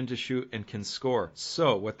cannon to shoot, and can score.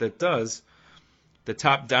 So what that does, the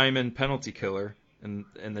top diamond penalty killer in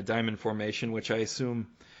the diamond formation, which I assume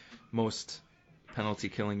most penalty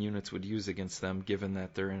killing units would use against them, given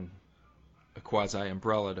that they're in a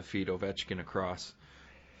quasi-umbrella to feed Ovechkin across.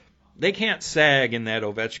 They can't sag in that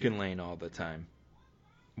Ovechkin lane all the time.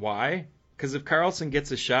 Why? Because if Carlson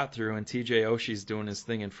gets a shot through and TJ Oshie's doing his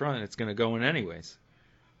thing in front, it's going to go in anyways.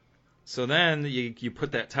 So then you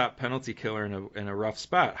put that top penalty killer in a rough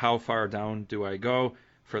spot. How far down do I go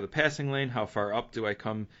for the passing lane? How far up do I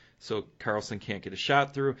come so Carlson can't get a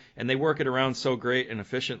shot through? And they work it around so great and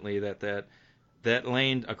efficiently that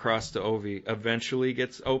lane across to Ovi eventually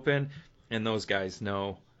gets open, and those guys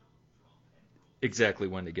know exactly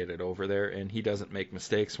when to get it over there, and he doesn't make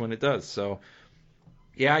mistakes when it does. So,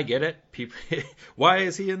 yeah, I get it. Why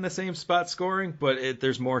is he in the same spot scoring? But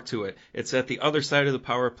there's more to it. It's that the other side of the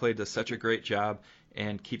power play does such a great job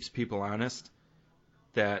and keeps people honest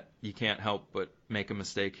that you can't help but make a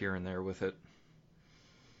mistake here and there with it.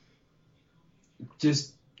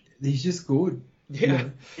 He's just good. Yeah.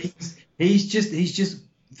 He's just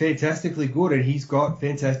fantastically good, and he's got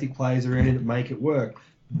fantastic players around him to make it work.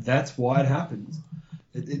 That's why it happens.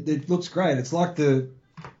 It looks great. It's like we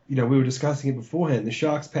were discussing it beforehand. The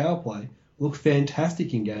Sharks' power play looked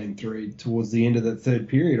fantastic in Game 3 towards the end of that third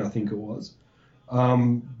period, I think it was.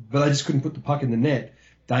 But they just couldn't put the puck in the net.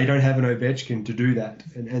 They don't have an Ovechkin to do that,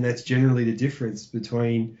 and that's generally the difference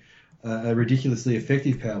between a ridiculously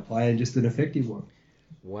effective power play and just an effective one.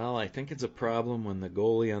 Well, I think it's a problem when the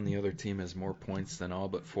goalie on the other team has more points than all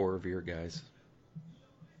but 4 of your guys.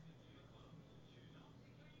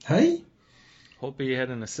 Hey? Holtby had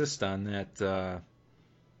an assist on that.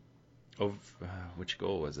 Which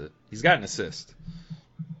goal was it? He's got an assist.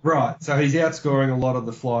 Right, so he's outscoring a lot of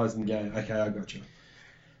the Flyers in the game. Okay, I got you.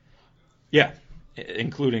 Yeah,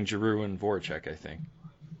 including Giroux and Voracek, I think.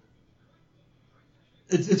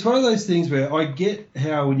 It's one of those things where I get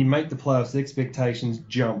how when you make the playoffs, the expectations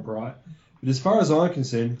jump, right? But as far as I'm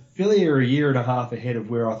concerned, Philly are a year and a half ahead of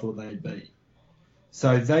where I thought they'd be.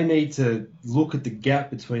 So they need to look at the gap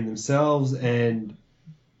between themselves and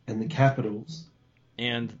the Capitals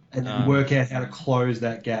and work out how to close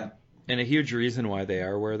that gap. And a huge reason why they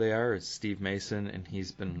are where they are is Steve Mason, and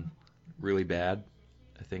he's been really bad.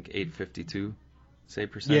 I think .852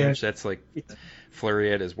 save percentage. Yeah. That's like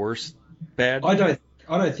Fleury at his worst bad.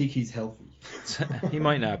 I don't think he's healthy. He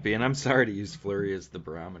might not be, and I'm sorry to use Fleury as the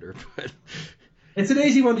barometer, but it's an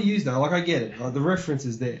easy one to use though. Like I get it. Like, the reference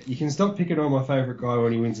is there. You can stop picking on my favorite guy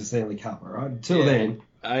when he wins the Stanley Cup, all right? Until then,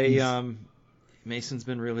 Mason's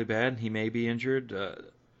been really bad. He may be injured.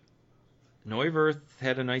 Neuwirth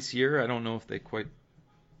had a nice year. I don't know if they quite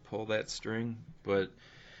pull that string, but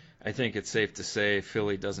I think it's safe to say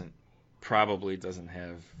Philly probably doesn't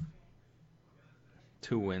have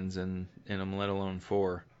 2 wins in them, let alone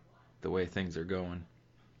 4, the way things are going.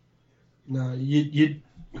 No,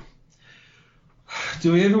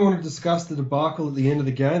 do we ever want to discuss the debacle at the end of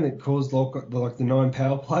the game that caused like the 9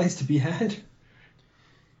 power plays to be had?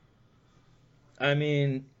 I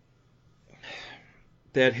mean,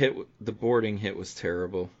 that hit, the boarding hit was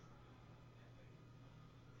terrible.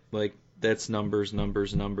 Like, that's numbers. I'm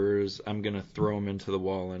going to throw them into the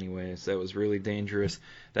wall anyways. That was really dangerous.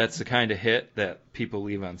 That's the kind of hit that people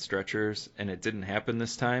leave on stretchers, and it didn't happen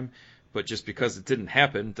this time. But just because it didn't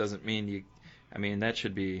happen doesn't mean that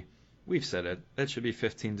should be, we've said it, that should be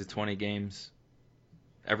 15 to 20 games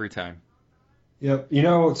every time. Yep. You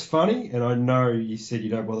know what's funny? And I know you said you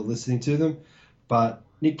don't bother listening to them, but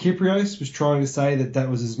Nick Kyprios was trying to say that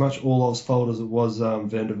was as much Orlov's fault as it was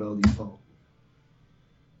Van der Velde's fault.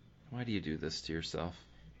 Why do you do this to yourself?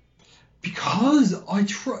 Because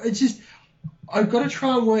I've got to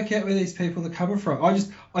try and work out where these people are coming from.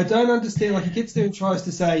 I don't understand. Like, he gets there and tries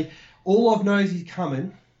to say, Orlov knows he's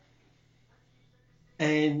coming,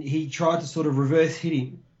 and he tried to sort of reverse hit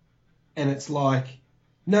him, and it's like,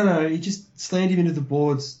 no, he just slammed him into the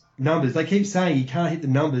board's numbers. They keep saying he can't hit the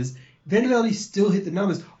numbers. Vandervelde still hit the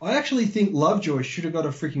numbers. I actually think Lovejoy should have got a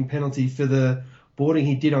freaking penalty for the boarding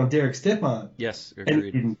he did on Derek Stepan. Yes, And he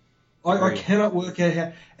agreed. didn't. I cannot work out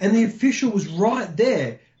how. And the official was right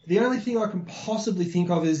there. The only thing I can possibly think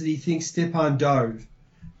of is that he thinks Stepan dove.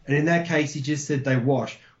 And in that case, he just said they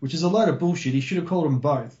wash, which is a load of bullshit. He should have called them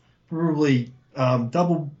both. Probably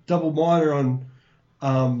double minor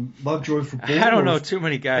on Lovejoy for ball. I don't know too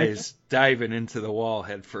many guys diving into the wall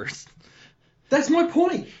head first. That's my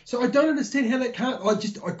point. So I don't understand how that can't.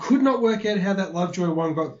 I could not work out how that Lovejoy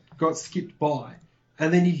one got skipped by.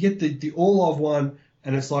 And then you get the Orlov one,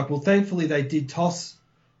 and it's like, well, thankfully they did toss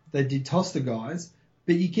the guys,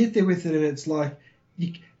 but you get there with it, and it's like,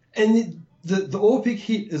 the Orpik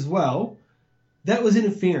hit as well. That was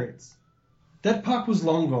interference. That puck was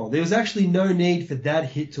long gone. There was actually no need for that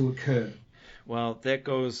hit to occur. Well, that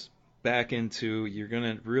goes back into you're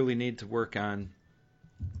going to really need to work on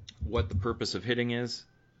what the purpose of hitting is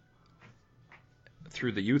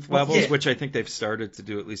through the youth levels, which I think they've started to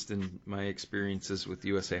do, at least in my experiences with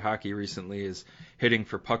USA Hockey recently, is hitting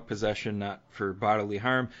for puck possession, not for bodily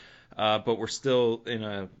harm. But we're still in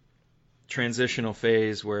a transitional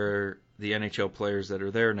phase where the NHL players that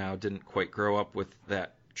are there now didn't quite grow up with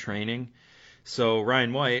that training. So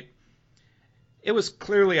Ryan White, it was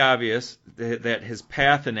clearly obvious that his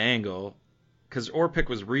path and angle, because Orpik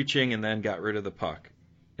was reaching and then got rid of the puck.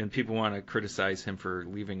 And people want to criticize him for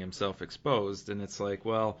leaving himself exposed. And it's like,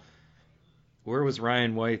 well, where was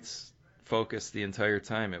Ryan White's focus the entire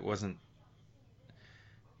time? It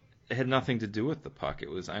had nothing to do with the puck. It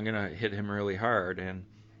was, I'm going to hit him really hard. And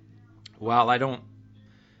while I don't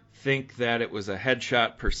think that it was a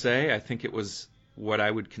headshot per se, I think it was what I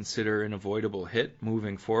would consider an avoidable hit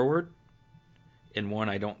moving forward. And one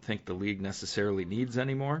I don't think the league necessarily needs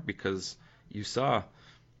anymore, because you saw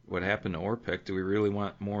what happened to Orpik. Do we really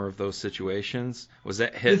want more of those situations? Was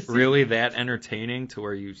that hit really that entertaining to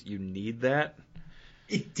where you need that?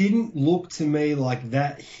 It didn't look to me like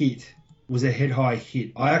that hit was a head-high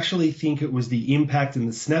hit. I actually think it was the impact and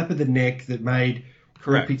the snap of the neck that made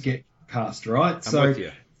Orpik get cast, right? I'm with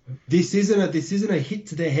you. This isn't a hit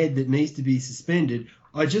to the head that needs to be suspended.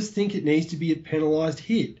 I just think it needs to be a penalised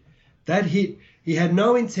hit. That hit, he had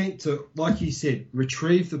no intent to, like you said,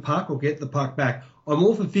 retrieve the puck or get the puck back. I'm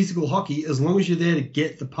all for physical hockey as long as you're there to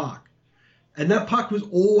get the puck. And that puck was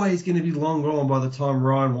always going to be long gone by the time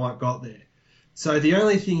Ryan White got there. So the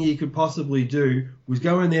only thing he could possibly do was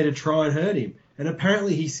go in there to try and hurt him. And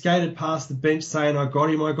apparently he skated past the bench saying, I got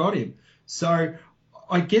him. So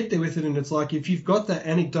I get there with it, and it's like, if you've got that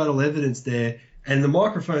anecdotal evidence there and the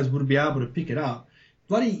microphones would be able to pick it up,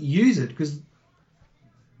 bloody use it, because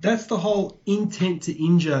that's the whole intent to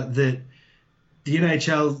injure that the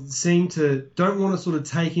NHL don't want to sort of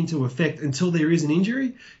take into effect until there is an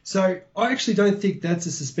injury. So I actually don't think that's a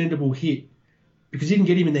suspendable hit, because you didn't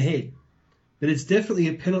get him in the head. But it's definitely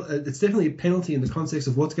a penalty in the context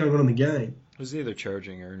of what's going on in the game. It was either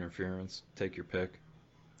charging or interference. Take your pick.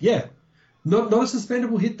 Yeah. Not a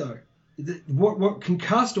suspendable hit, though. What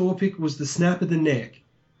concussed Orpik was the snap of the neck,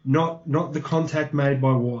 not the contact made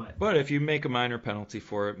by White. But if you make a minor penalty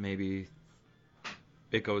for it, maybe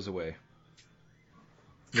it goes away.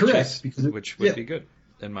 Correct. Which would be good,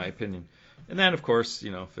 in my opinion. And then, of course,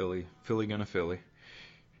 Philly gonna Philly.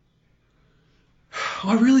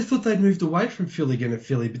 I really thought they'd moved away from Philly gonna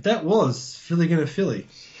Philly, but that was Philly gonna Philly.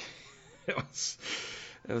 It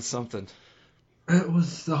was something.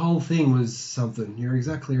 The whole thing was something. You're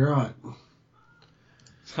exactly right.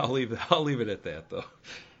 I'll leave it at that, though.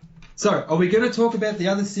 So, are we going to talk about the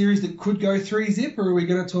other series that could go 3-zip, or are we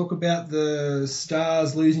going to talk about the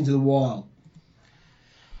Stars losing to the Wild?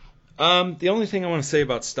 The only thing I want to say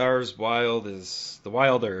about Stars Wild is the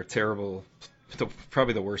Wild are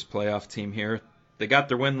probably the worst playoff team here. They got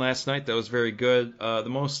their win last night. That was very good. The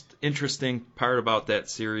most interesting part about that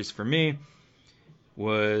series for me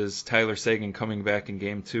was Tyler Seguin coming back in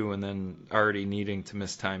Game 2 and then already needing to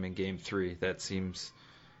miss time in Game 3. That seems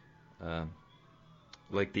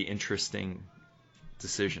like the interesting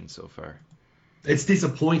decision so far. It's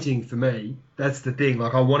disappointing for me. That's the thing.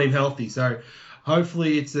 Like, I want him healthy. So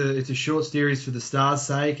hopefully it's a short series for the Stars'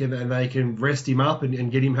 sake, and they can rest him up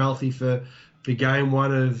and get him healthy for Game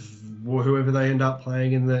 1 of whoever they end up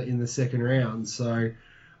playing in the second round. So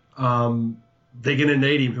they're going to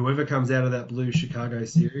need him. Whoever comes out of that Blue Chicago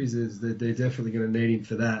series, they're definitely going to need him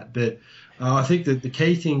for that. But I think that the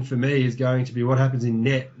key thing for me is going to be what happens in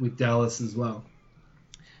net with Dallas as well.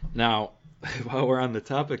 Now, while we're on the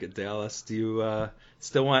topic of Dallas, do you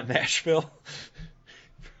still want Nashville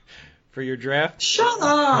for your draft? Shut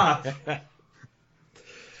up!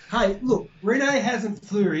 Hey, look, Rene hasn't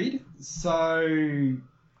flurried, so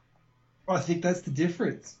I think that's the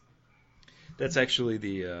difference. That's actually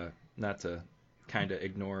the not to kind of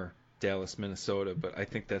ignore Dallas, Minnesota, but I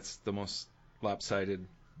think that's the most lopsided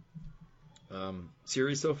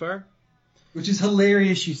series so far. Which is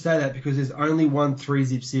hilarious you say that because there's only one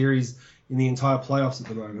 3-zip series in the entire playoffs at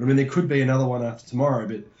the moment. I mean, there could be another one after tomorrow,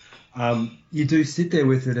 but you do sit there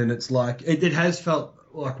with it and it's like, it has felt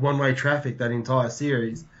like one-way traffic, that entire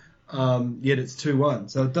series, yet it's 2-1.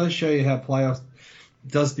 So it does show you how playoffs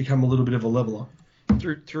does become a little bit of a leveler.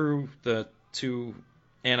 Through the two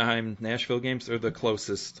Anaheim-Nashville games, they're the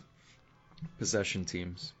closest possession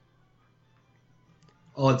teams.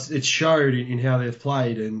 Oh, it's showed in how they've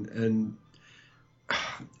played, and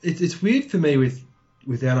it's weird for me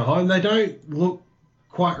with Anaheim. They don't look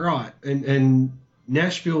quite right, and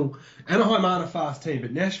Anaheim aren't a fast team,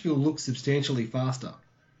 but Nashville looks substantially faster.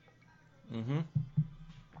 Mm-hmm.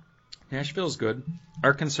 Nashville's good.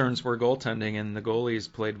 Our concerns were goaltending, and the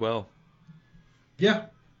goalies played well. Yeah.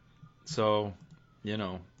 So,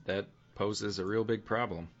 that poses a real big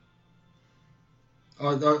problem.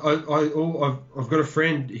 I've got a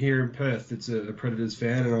friend here in Perth that's a Predators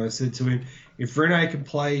fan, and I said to him, if Rene can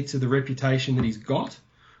play to the reputation that he's got,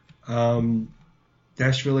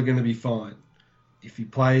 Nashville are going to be fine. If he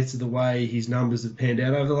plays to the way his numbers have panned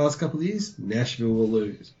out over the last couple of years, Nashville will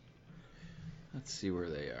lose. Let's see where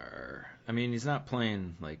they are. I mean, he's not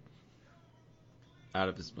playing out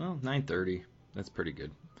of his 930. That's pretty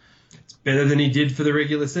good. It's better than he did for the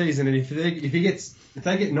regular season, and if they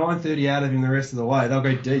get 930 out of him the rest of the way, they'll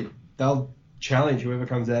go deep. They'll challenge whoever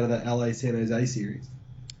comes out of that LA San Jose series.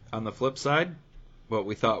 On the flip side, what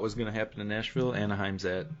we thought was going to happen in Nashville, Anaheim's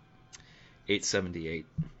at 878.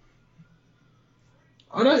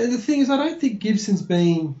 The thing is, I don't think Gibson's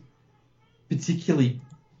been particularly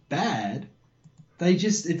bad.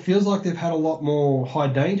 It feels like they've had a lot more high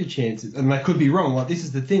danger chances, and they could be wrong. Like, this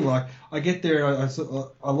is the thing. Like, I get there,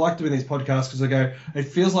 I like doing these podcasts because I go, it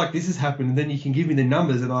feels like this has happened, and then you can give me the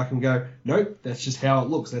numbers, and I can go, nope, that's just how it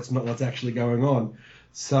looks. That's not what's actually going on.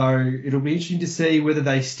 So it'll be interesting to see whether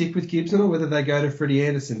they stick with Gibson or whether they go to Freddie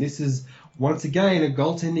Anderson. This is once again a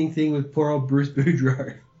goaltending thing with poor old Bruce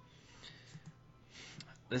Boudreau.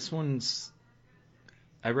 This one's.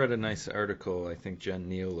 I read a nice article. I think Jen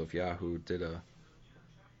Neal of Yahoo did a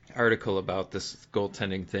article about this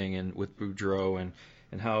goaltending thing and with Boudreau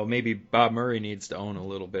and how maybe Bob Murray needs to own a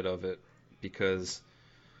little bit of it because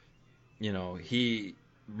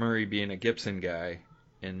Murray being a Gibson guy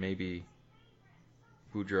and maybe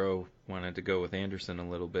Boudreau wanted to go with Anderson a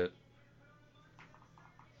little bit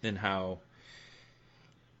and how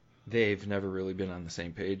they've never really been on the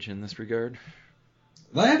same page in this regard.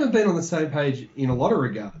 They haven't been on the same page in a lot of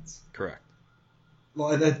regards. Correct.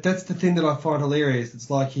 Like that's the thing that I find hilarious. It's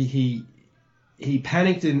like he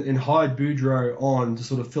panicked and hired Boudreau on to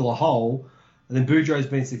sort of fill a hole, and then Boudreau's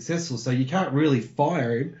been successful, so you can't really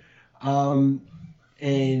fire him.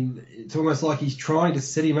 And it's almost like he's trying to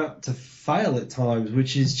set him up to fail at times,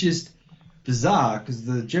 which is just bizarre because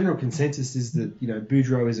the general consensus is that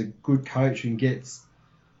Boudreau is a good coach and gets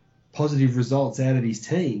positive results out of his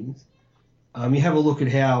teams. You have a look at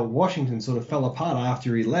how Washington sort of fell apart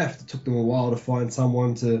after he left. It took them a while to find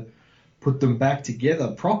someone to put them back together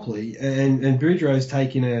properly. And Boudreau's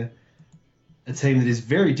taken a team that is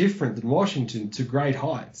very different than Washington to great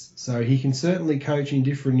heights. So he can certainly coach in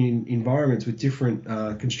different environments with different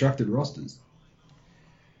constructed rosters.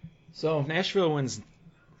 So Nashville wins,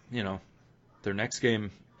 their next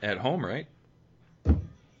game at home, right?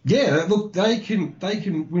 Yeah, look, they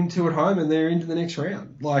can win 2 at home and they're into the next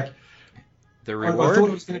round. Like, the reward, I thought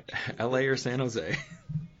it was LA or San Jose.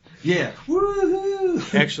 Yeah.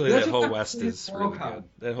 Woohoo! Actually, that whole West is really good.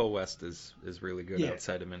 That whole West is really good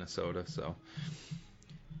outside of Minnesota.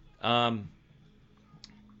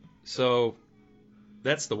 So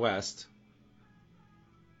that's the West.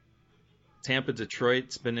 Tampa,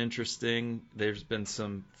 Detroit's been interesting. There's been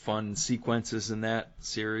some fun sequences in that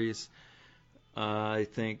series. I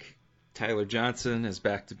think Tyler Johnson is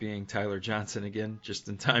back to being Tyler Johnson again, just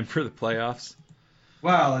in time for the playoffs.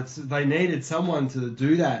 Well, they needed someone to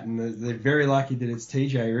do that, and they're very lucky that it's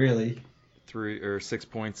TJ, really. 6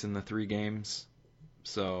 points in the 3 games.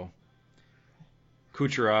 So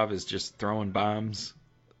Kucherov is just throwing bombs,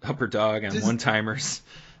 upper dog on one-timers.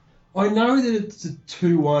 I know that it's a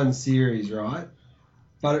 2-1 series, right?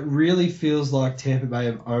 But it really feels like Tampa Bay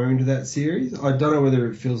have owned that series. I don't know whether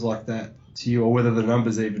it feels like that to you or whether the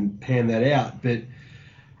numbers even pan that out. But,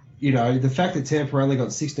 the fact that Tampa only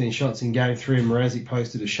got 16 shots in Game 3 and Mrazek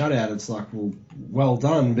posted a shutout, it's like, well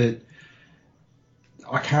done. But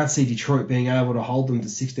I can't see Detroit being able to hold them to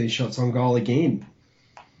 16 shots on goal again.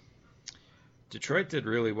 Detroit did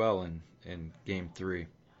really well in Game 3.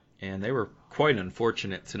 And they were quite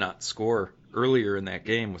unfortunate to not score earlier in that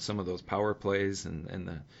game with some of those power plays,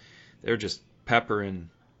 and they're just peppering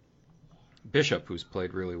Bishop, who's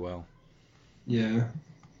played really well. Yeah.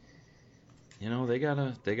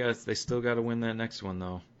 They still gotta win that next one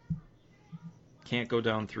though. Can't go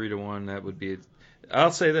down 3-1. That would be.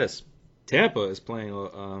 I'll say this: Tampa is playing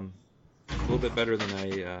a little bit better than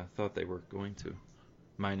I thought they were going to,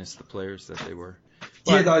 minus the players that they were.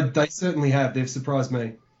 But Yeah, they certainly have. They've surprised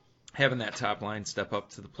me. having that top line step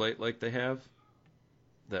up to the plate like they have,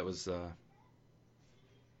 that's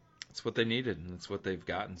what they needed, and it's what they've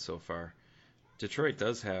gotten so far. Detroit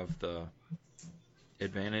does have the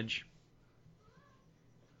advantage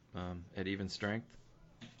at even strength,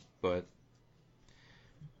 but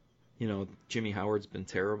Jimmy Howard's been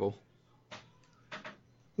terrible.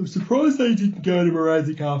 I'm surprised they didn't go to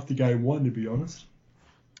Mrazek after game 1, to be honest.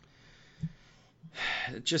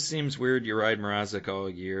 It just seems weird. You ride Mrazek all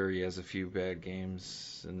year. He has a few bad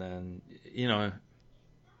games, and then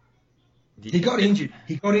He got injured.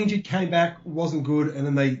 Came back, wasn't good, and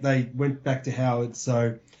then they went back to Howard.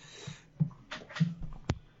 So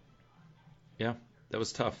yeah, that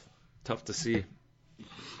was tough. Tough to see. It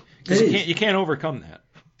Because is. you can't overcome that.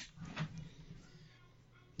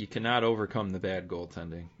 You cannot overcome the bad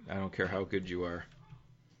goaltending. I don't care how good you are.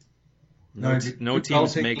 No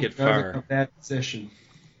teams make it far. Bad possession.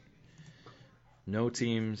 No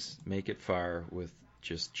teams make it far with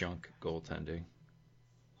just junk goaltending.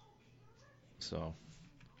 So,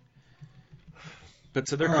 but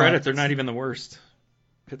to their All credit, right. they're not even the worst.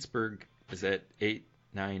 Pittsburgh is at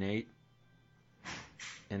 8.98,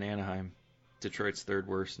 and Anaheim, Detroit's third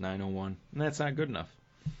worst, 9.01, and that's not good enough.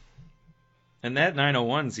 And that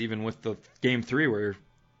 9.01's even with the game 3 where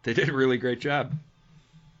they did a really great job.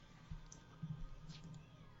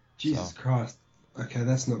 Jesus Christ. Okay,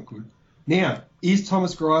 that's not good. Now, is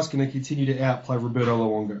Thomas Greiss going to continue to outplay Roberto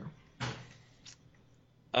Luongo?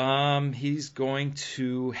 He's going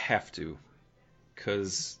to have to,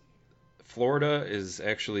 because Florida is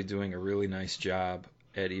actually doing a really nice job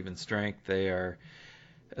at even strength. They are,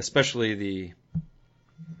 especially the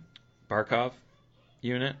Barkov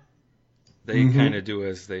unit, they kind of do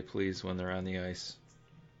as they please when they're on the ice,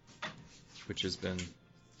 which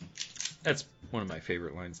that's one of my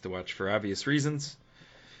favorite lines to watch for obvious reasons.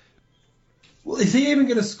 Well, is he even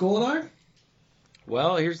going to score, though?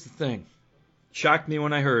 Well, here's the thing. Shocked me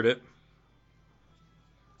when I heard it.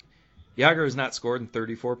 Jágr has not scored in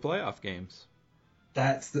 34 playoff games.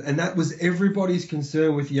 And that was everybody's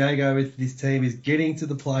concern with Jágr with this team, is getting to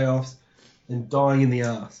the playoffs and dying in the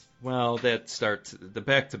arse. Well, the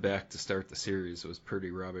back-to-back to start the series was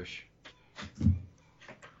pretty rubbish.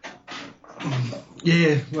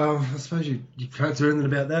 Yeah, well, I suppose you can't do anything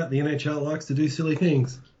about that. The NHL likes to do silly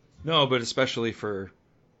things. No, but especially for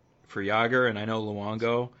Jágr, and I know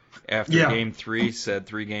Luongo, after Yeah. Game 3, said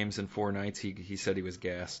 3 games in 4 nights, he said he was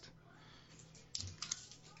gassed.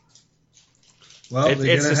 Well,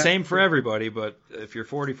 It's the same for everybody, but if you're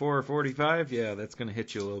 44 or 45, yeah, that's going to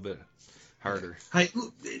hit you a little bit harder. Hey,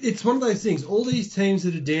 look, it's one of those things. All these teams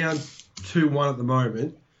that are down 2-1 at the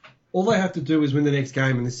moment, all they have to do is win the next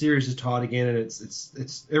game, and the series is tied again, and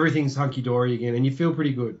it's everything's hunky dory again, and you feel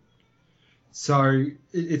pretty good. So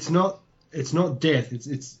it's not death.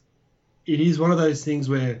 It is one of those things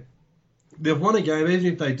where they've won a game,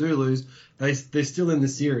 even if they do lose, they're still in the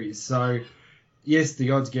series. So yes,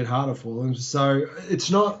 the odds get harder for them. So it's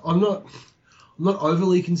not. I'm not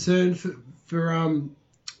overly concerned for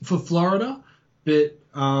Florida, but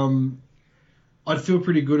I'd feel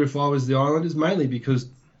pretty good if I was the Islanders, mainly because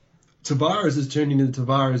Tavares has turned into the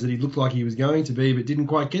Tavares that he looked like he was going to be, but didn't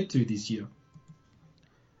quite get to this year.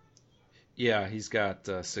 Yeah, he's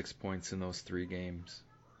got 6 points in those 3 games.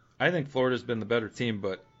 I think Florida's been the better team,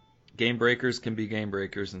 but game breakers can be game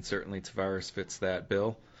breakers, and certainly Tavares fits that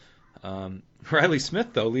bill. Riley Smith,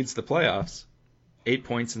 though, leads the playoffs. 8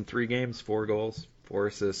 points in 3 games, 4 goals, 4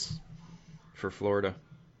 assists for Florida.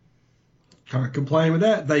 Can't complain with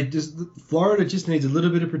that. Florida just needs a little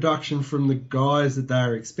bit of production from the guys that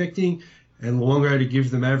they're expecting, and Luongo to give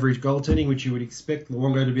them average goaltending, which you would expect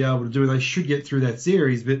Luongo to be able to do. They should get through that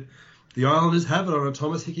series, but the Islanders have it on a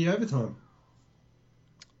Thomas Hickey overtime.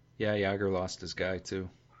 Yeah, Jágr lost his guy, too.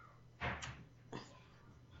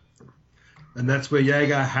 And that's where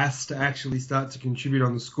Jágr has to actually start to contribute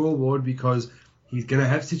on the scoreboard, because he's going to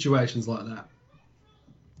have situations like that.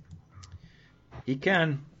 He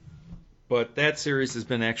can, but that series has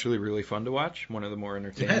been actually really fun to watch. One of the more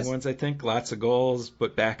entertaining ones, I think. Lots of goals,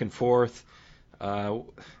 but back and forth.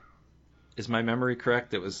 Is my memory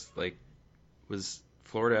correct? It was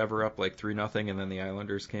Florida ever up like 3-0 and then the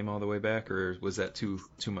Islanders came all the way back, or was that too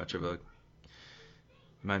much of a?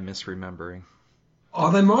 Am I misremembering?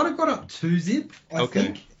 Oh, they might have got up 2-0, I Okay.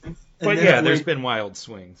 think. And But then yeah, it there's went- been wild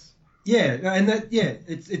swings. Yeah, and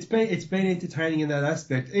it's been entertaining in that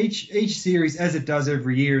aspect. Each series, as it does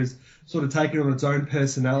every year, is sort of taken on its own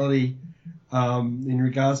personality in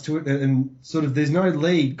regards to it, and sort of there's no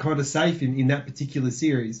lead kind of safe in that particular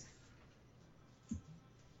series.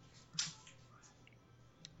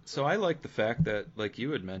 So I like the fact that, like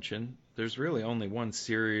you had mentioned, there's really only one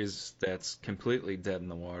series that's completely dead in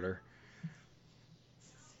the water.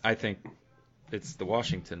 I think it's the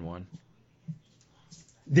Washington one.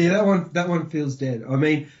 Yeah, that one feels dead. I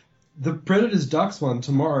mean, the Predators Ducks one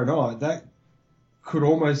tomorrow night, that could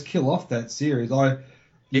almost kill off that series. It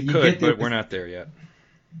you could, get there but we're not there yet.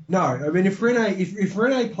 No, I mean if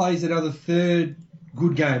Rene plays another third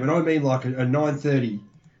good game, and I mean like a 9:30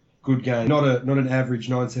 good game, not an average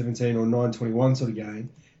 9:17 or 9:21 sort of game.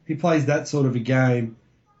 If he plays that sort of a game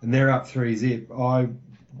and they're up 3-0, I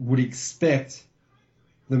would expect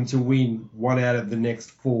them to win one out of the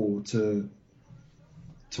next four to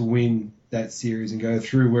win that series and go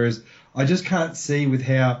through. Whereas I just can't see with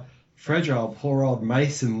how fragile poor old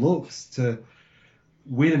Mason looks to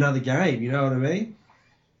win another game. You know what I mean?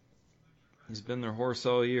 He's been their horse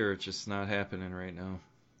all year. It's just not happening right now.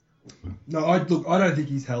 No, I don't think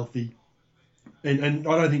he's healthy, and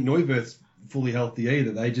I don't think Neuwirth's fully healthy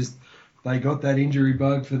either. They got that injury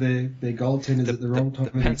bug for their goaltenders at the wrong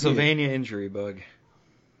time. The Pennsylvania injury bug.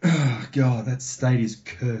 Oh, God, that state is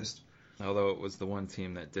cursed. Although it was the one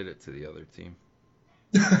team that did it to the other team.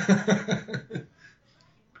 At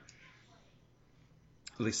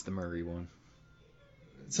least the Murray one.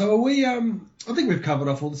 So are we? I think we've covered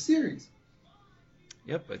off all the series.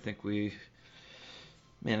 Yep, I think we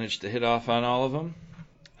managed to hit off on all of them.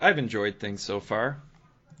 I've enjoyed things so far.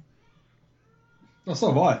 Oh,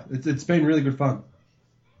 so have I. It's been really good fun.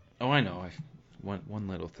 Oh, I know. One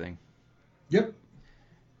little thing. Yep.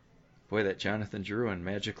 Boy, that Jonathan Drouin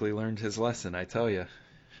magically learned his lesson, I tell you.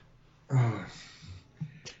 Oh.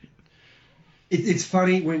 It's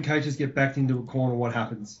funny when coaches get backed into a corner, what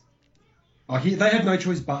happens. They have no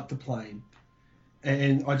choice but to play him.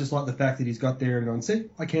 And I just like the fact that he's got there and gone, see,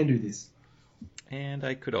 I can do this. And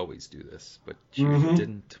I could always do this, but you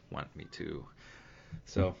didn't want me to.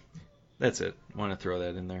 So, that's it. Want to throw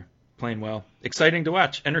that in there. Playing well. Exciting to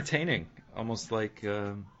watch. Entertaining. Almost like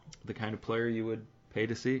the kind of player you would pay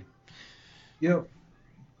to see. Yep.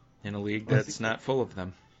 In a league that's not full of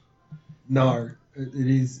them. No, it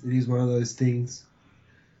is one of those things.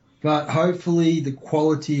 But hopefully the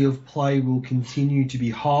quality of play will continue to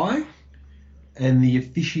be high, and the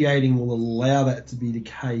officiating will allow that to be the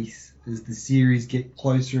case as the series get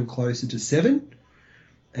closer and closer to 7,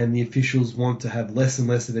 and the officials want to have less and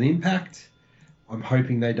less of an impact. I'm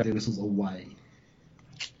hoping they don't their whistles away.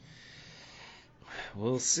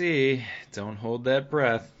 We'll see. Don't hold that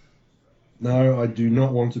breath. No, I do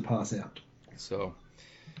not want to pass out. So,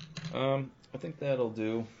 I think that'll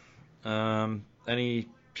do. Any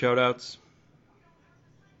shout-outs?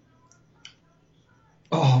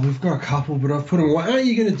 Oh, we've got a couple, but I've put them away. Aren't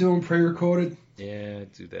you going to do them pre-recorded? Yeah,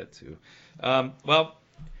 do that too. Well,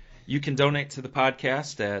 you can donate to the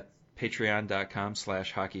podcast at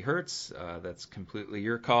patreon.com/hockeyhurts. That's completely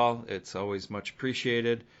your call. It's always much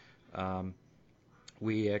appreciated.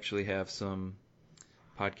 We actually have some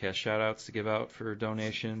podcast shout-outs to give out for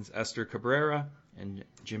donations. Esther Cabrera and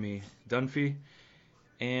Jimmy Dunphy.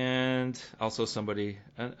 And also somebody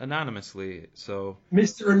anonymously. So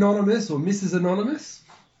Mr. Anonymous or Mrs. Anonymous?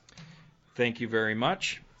 thank you very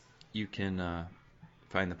much. You can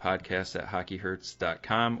find the podcast at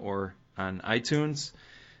hockeyhurts.com or on iTunes,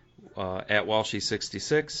 at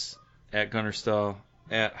Walshy66, at Gunnerstall,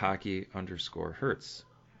 at hockey_hurts.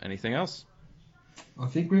 Anything else? I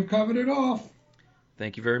think we've covered it off.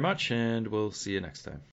 Thank you very much, and we'll see you next time.